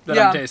Snicker that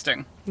I'm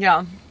tasting.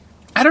 Yeah.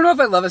 I don't know if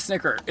I love a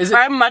Snicker. Is it?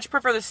 I much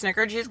prefer the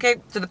Snicker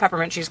cheesecake to the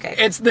peppermint cheesecake.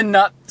 It's the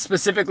nut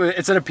specifically.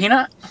 Is it a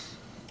peanut?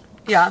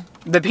 Yeah.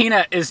 The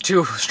peanut is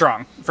too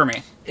strong for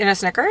me. In a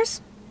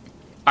Snickers?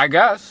 I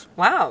guess.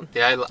 Wow.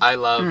 Yeah, I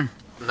love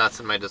nuts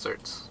in my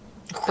desserts.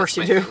 Of course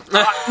you do.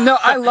 No,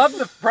 I love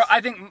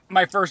I think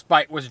my first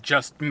bite was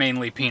just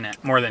mainly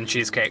peanut more than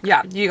cheesecake.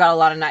 Yeah, you got a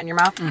lot of nut in your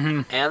mouth.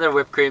 And their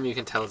whipped cream, you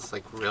can tell it's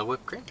like real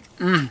whipped cream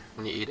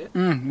when you eat it.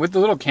 With the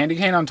little candy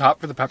cane on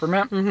top for the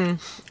peppermint.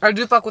 I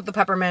do fuck with the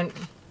peppermint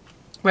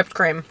whipped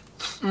cream.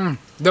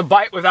 The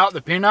bite without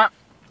the peanut,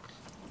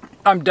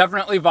 I'm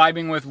definitely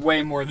vibing with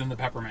way more than the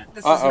peppermint.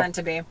 This is meant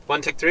to be.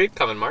 1, 2, 3,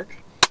 come in, Mark.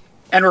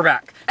 And we're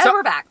back. And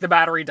we're back. The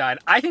battery died.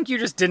 I think you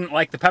just didn't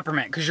like the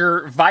peppermint because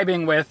you're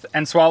vibing with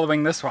and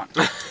swallowing this one.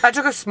 I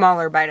took a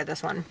smaller bite of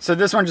this one. So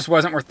this one just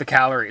wasn't worth the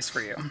calories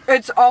for you.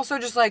 It's also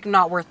just like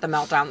not worth the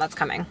meltdown that's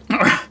coming.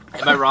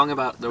 Am I wrong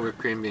about the whipped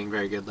cream being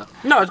very good though?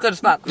 No, it's good as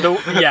fuck.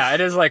 Yeah,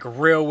 it is like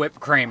real whipped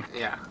cream.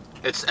 Yeah.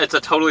 It's a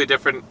totally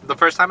different... The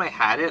first time I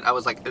had it, I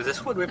was like, is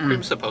this what whipped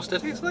cream's supposed to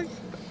taste like?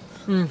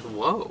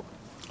 Whoa.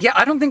 Yeah,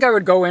 I don't think I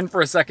would go in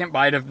for a second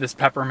bite of this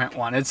peppermint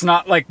one. It's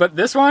not like, but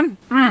this one,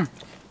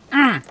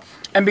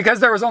 And because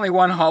there was only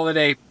one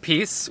holiday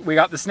piece, we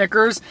got the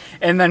Snickers,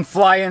 and then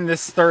fly in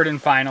this third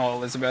and final,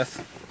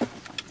 Elizabeth.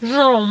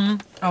 Oh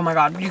my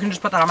god, you can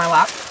just put that on my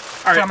lap.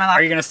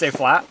 Are you gonna stay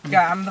flat?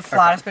 Yeah, I'm the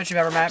flattest bitch you've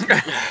ever met.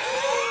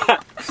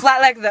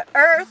 Flat like the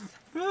earth.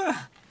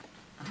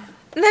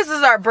 This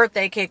is our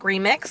birthday cake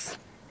remix.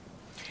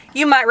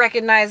 You might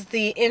recognize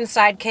the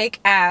inside cake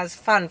as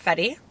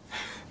funfetti.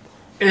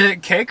 Is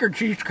it cake or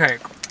cheesecake?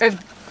 It's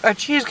a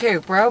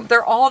cheesecake, bro.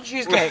 They're all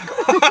cheesecake.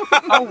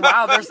 Oh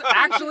wow, there's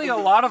actually a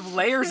lot of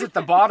layers at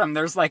the bottom.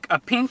 There's like a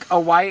pink, a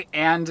white,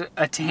 and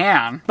a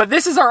tan. But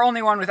this is our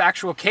only one with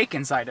actual cake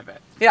inside of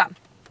it. Yeah.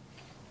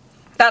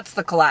 That's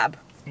the collab.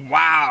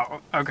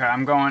 Wow. Okay,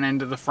 I'm going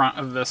into the front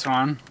of this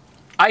one.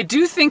 I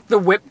do think the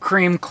whipped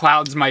cream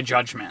clouds my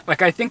judgment.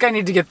 Like, I think I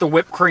need to get the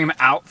whipped cream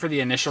out for the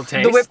initial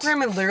taste. The whipped cream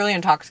literally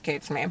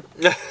intoxicates me.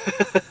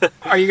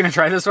 Are you going to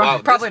try this one?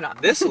 Wow, Probably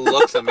not. This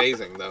looks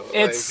amazing though.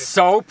 It's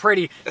so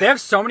pretty. They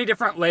have so many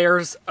different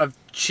layers of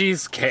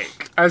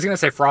cheesecake. I was going to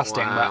say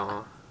frosting,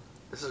 wow.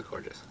 This is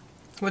gorgeous.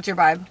 What's your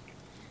vibe?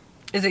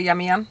 Is it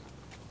yummy yum?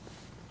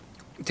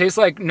 but it tastes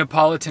like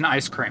Neapolitan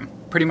ice cream.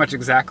 Pretty much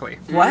exactly.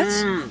 What?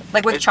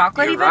 Like with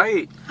chocolate You're even?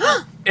 right.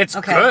 It's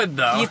Okay. good,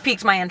 though. You've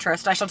piqued my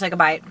interest. I shall take a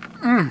bite.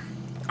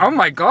 Oh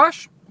my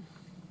gosh.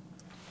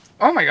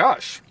 Oh my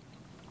gosh.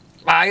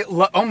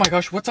 Oh my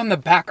gosh, what's on the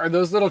back? Are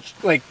those little,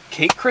 like,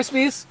 cake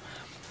Krispies?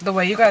 The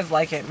way you guys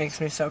like it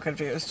makes me so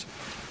confused.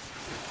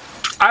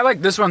 I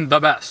like this one the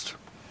best.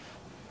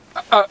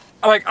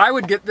 Like, I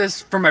would get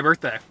this for my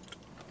birthday.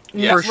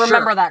 Yes. For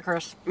Remember sure. that,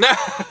 Chris.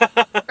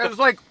 It's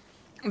like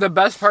the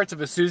best parts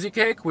of a Suzy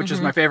cake, which is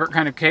my favorite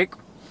kind of cake,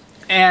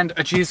 and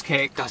a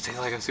cheesecake Does taste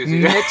like a Suzy.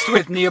 mixed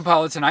with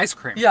Neapolitan ice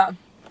cream. Yeah.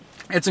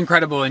 It's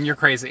incredible, and you're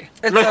crazy.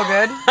 It's so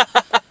good.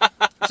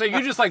 So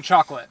you just like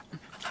chocolate.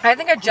 I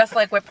think I just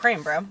like whipped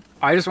cream, bro.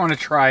 I just want to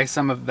try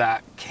some of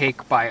that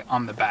cake bite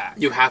on the back.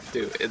 You have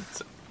to.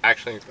 It's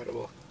actually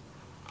incredible.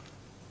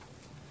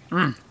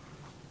 You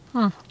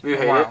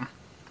hate it?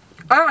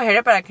 I don't hate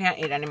it, but I can't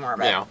eat any more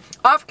of it. Yeah.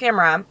 Off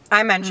camera,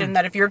 I mentioned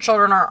that if your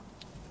children are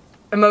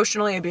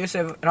emotionally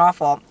abusive and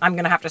awful, I'm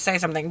going to have to say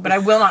something, but I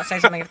will not say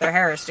something if their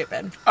hair is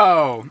stupid.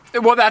 Oh,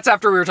 well, that's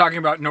after we were talking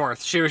about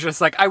North. She was just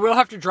like, I will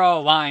have to draw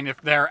a line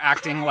if they're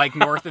acting like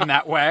North in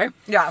that way,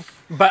 Yeah.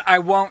 but I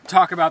won't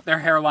talk about their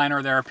hairline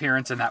or their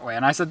appearance in that way.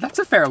 And I said, that's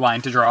a fair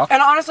line to draw.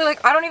 And honestly,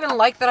 like, I don't even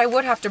like that I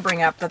would have to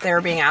bring up that they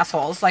were being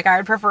assholes. Like, I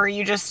would prefer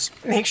you just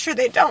make sure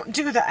they don't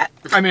do that.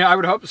 I mean, I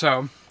would hope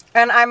so.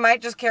 And I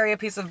might just carry a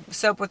piece of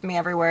soap with me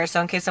everywhere, so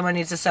in case someone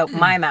needs to soap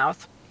my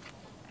mouth.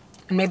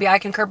 And maybe I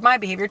can curb my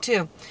behavior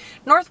too.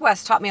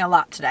 Northwest taught me a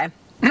lot today.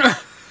 And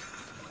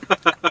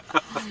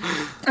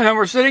then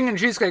we're sitting in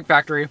Cheesecake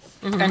Factory,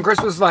 and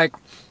Chris was like,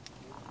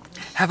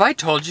 have I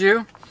told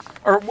you?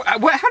 Or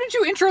how did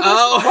you intro this?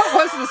 Oh. What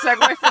was the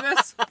segue for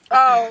this?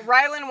 Oh,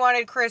 Ryland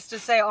wanted Chris to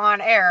say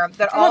on air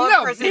that all no,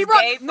 of Chris's he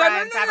brought- gay no,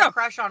 friends no, have no. a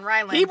crush on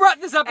Ryland. He brought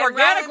this up and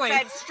organically.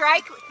 Ryland said,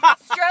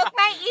 stroke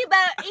my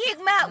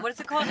ego. What is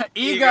it called?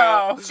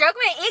 Ego. Stroke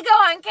my ego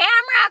on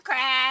camera,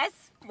 Chris.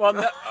 Well,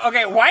 no,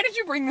 okay, why did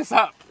you bring this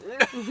up?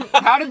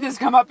 How did this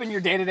come up in your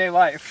day-to-day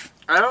life?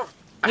 I don't.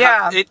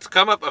 Yeah. It's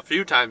come up a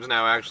few times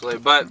now, actually.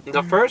 But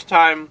the first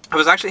time, I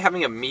was actually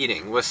having a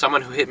meeting with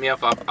someone who hit me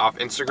up off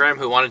Instagram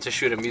who wanted to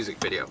shoot a music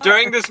video.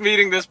 During this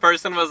meeting, this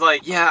person was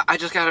like, yeah, I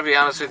just gotta be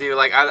honest with you.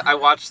 Like, I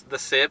watched The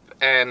Sip,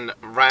 and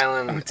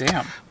Ryland... Oh,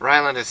 damn.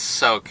 Ryland is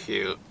so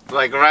cute.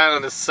 Like,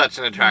 Ryland is such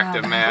an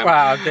attractive man.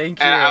 Wow, thank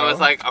you. And I was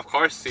like, of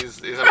course,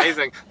 he's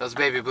amazing. Those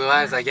baby blue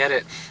eyes, I get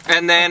it.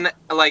 And then,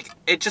 like,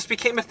 it just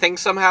became a thing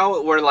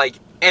somehow where, like,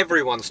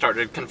 everyone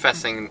started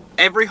confessing.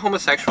 Every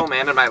homosexual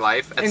man in my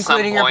life at some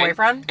point. Including your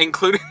boyfriend?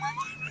 Including...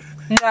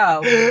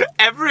 No.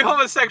 Every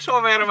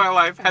homosexual man in my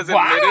life has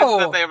admitted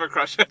that they have a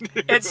crush on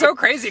you. It's so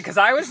crazy because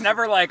I was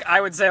never like,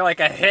 I would say like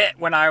a hit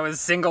when I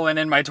was single and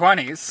in my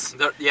 20s.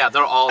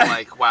 They're all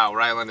like, wow,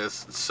 Ryland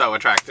is so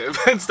attractive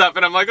and stuff.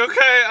 And I'm like,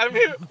 okay, I'm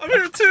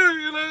here too,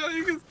 you know,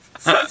 you can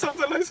say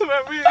something nice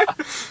about me.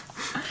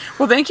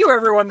 Well, thank you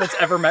everyone that's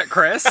ever met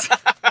Chris.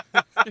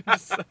 You're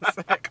so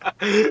sick.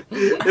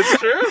 It's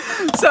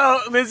true. So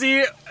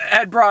Lizzie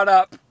had brought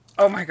up,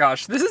 oh my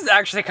gosh, this is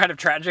actually kind of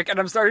tragic, and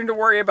I'm starting to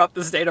worry about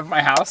the state of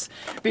my house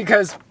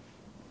because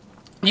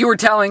you were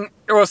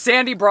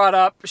Sandy brought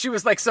up, she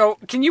was like, so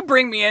can you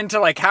bring me into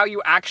like how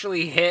you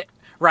actually hit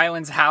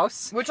Ryland's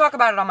house? We'll talk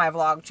about it on my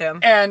vlog, too.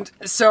 And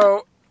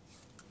so,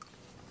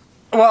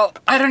 well,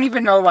 I don't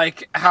even know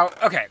like how,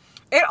 okay.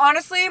 It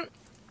honestly,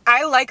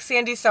 I like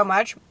Sandy so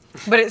much,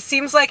 but it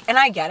seems like, and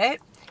I get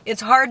it,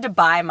 it's hard to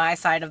buy my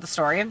side of the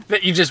story.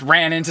 That you just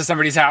ran into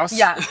somebody's house?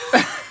 Yeah.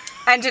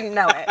 And didn't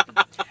know it.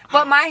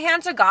 But my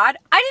hand to God,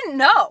 I didn't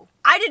know.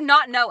 I did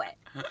not know it.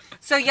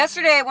 So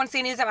yesterday when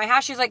Sandy was at my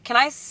house, she was like, can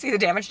I see the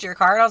damage to your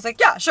car? And I was like,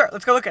 yeah, sure,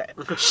 let's go look at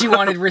it. She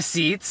wanted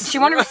receipts. She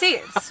wanted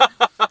receipts.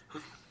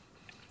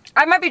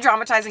 I might be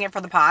dramatizing it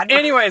for the pod.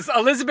 Anyways,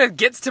 Elizabeth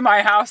gets to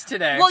my house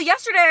today. Well,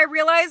 yesterday I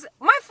realized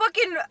my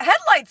fucking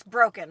headlight's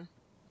broken. And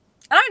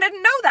I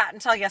didn't know that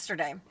until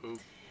yesterday.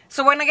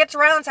 So when I get to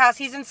Ryland's house,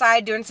 he's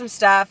inside doing some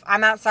stuff.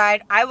 I'm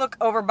outside. I look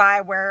over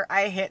by where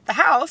I hit the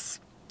house.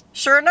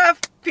 Sure enough,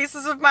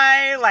 pieces of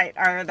my light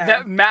are there.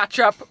 That match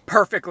up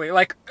perfectly.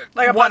 Like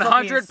a puzzle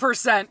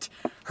 100%,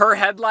 her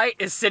headlight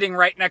is sitting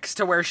right next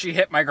to where she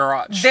hit my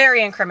garage.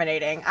 Very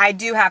incriminating, I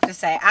do have to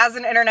say. As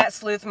an internet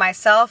sleuth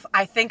myself,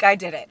 I think I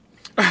did it.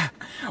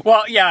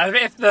 Well, yeah,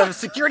 if the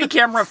security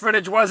camera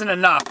footage wasn't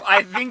enough,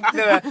 I think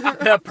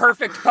the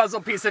perfect puzzle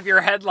piece of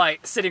your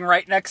headlight sitting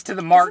right next to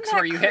the marks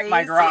where you hit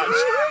my garage.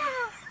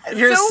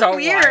 You're so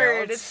weird.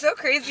 Wild. It's so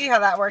crazy how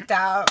that worked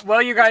out.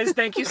 Well, you guys,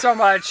 thank you so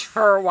much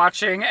for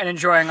watching and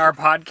enjoying our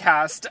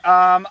podcast.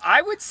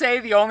 I would say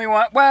the only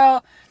one,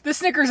 well, the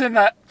Snickers in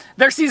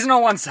their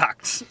seasonal one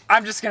sucked.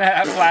 I'm just going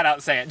to flat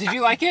out say it. Did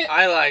you like it?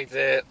 I liked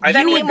it.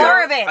 Then eat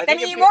more of it. Then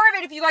eat more of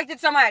it if you liked it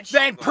so much.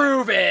 Then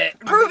prove it.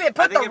 Prove it.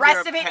 Put the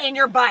rest of it in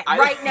your butt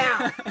right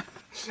now.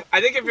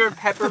 I think if you're a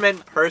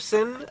peppermint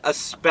person,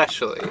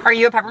 especially. Are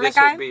you a peppermint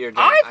this guy? Would be your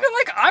I feel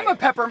like I'm a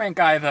peppermint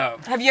guy, though.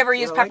 Have you ever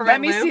used peppermint Let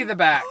me lube? see the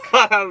back.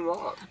 I don't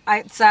know.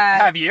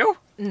 Have you?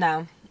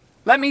 No.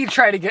 Let me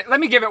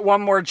give it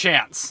one more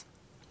chance.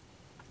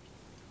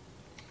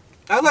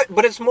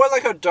 But it's more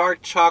like a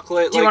dark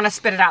chocolate. Do you want to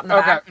spit it out in the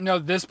back? Okay, no,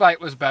 this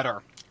bite was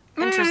better.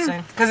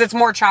 Interesting. Because it's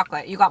more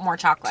chocolate. You got more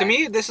chocolate. To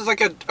me, this is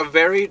like a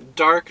very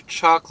dark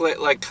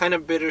chocolate, like kind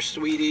of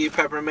bittersweety,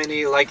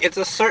 pepperminty. Like it's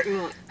a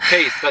certain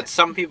taste that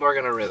some people are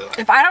gonna really like.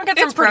 If I don't get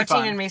some It's pretty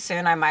protein fun. in me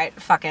soon, I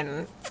might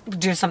fucking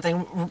do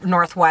something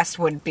Northwest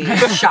would be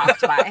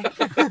shocked by.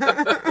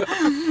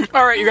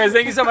 All right, you guys,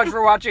 thank you so much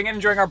for watching and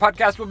enjoying our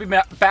podcast. We'll be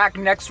back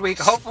next week,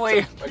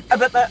 hopefully. I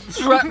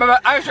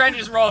was trying to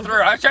just roll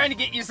through. I was trying to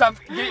get you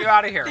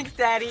out of here. Thanks,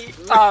 Daddy.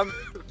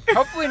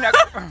 Hopefully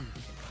next.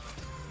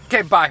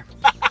 Okay, bye.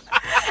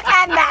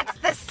 And that's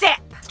the sip.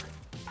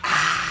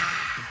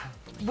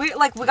 We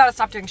gotta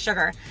stop doing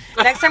sugar.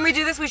 Next time we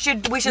do this, we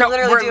should We're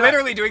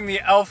literally doing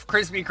the Elf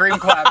Krispy Kreme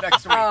collab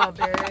next week. Oh,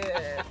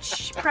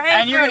 bitch. Pray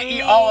And you're gonna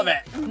eat all of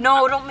it.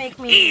 No, don't make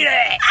me Eat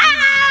it.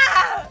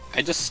 Ah!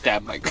 I just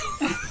stabbed my.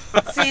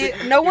 See,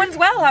 no one's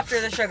well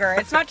after the sugar.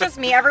 It's not just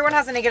me. Everyone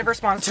has a negative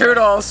response. to it.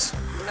 Toodles.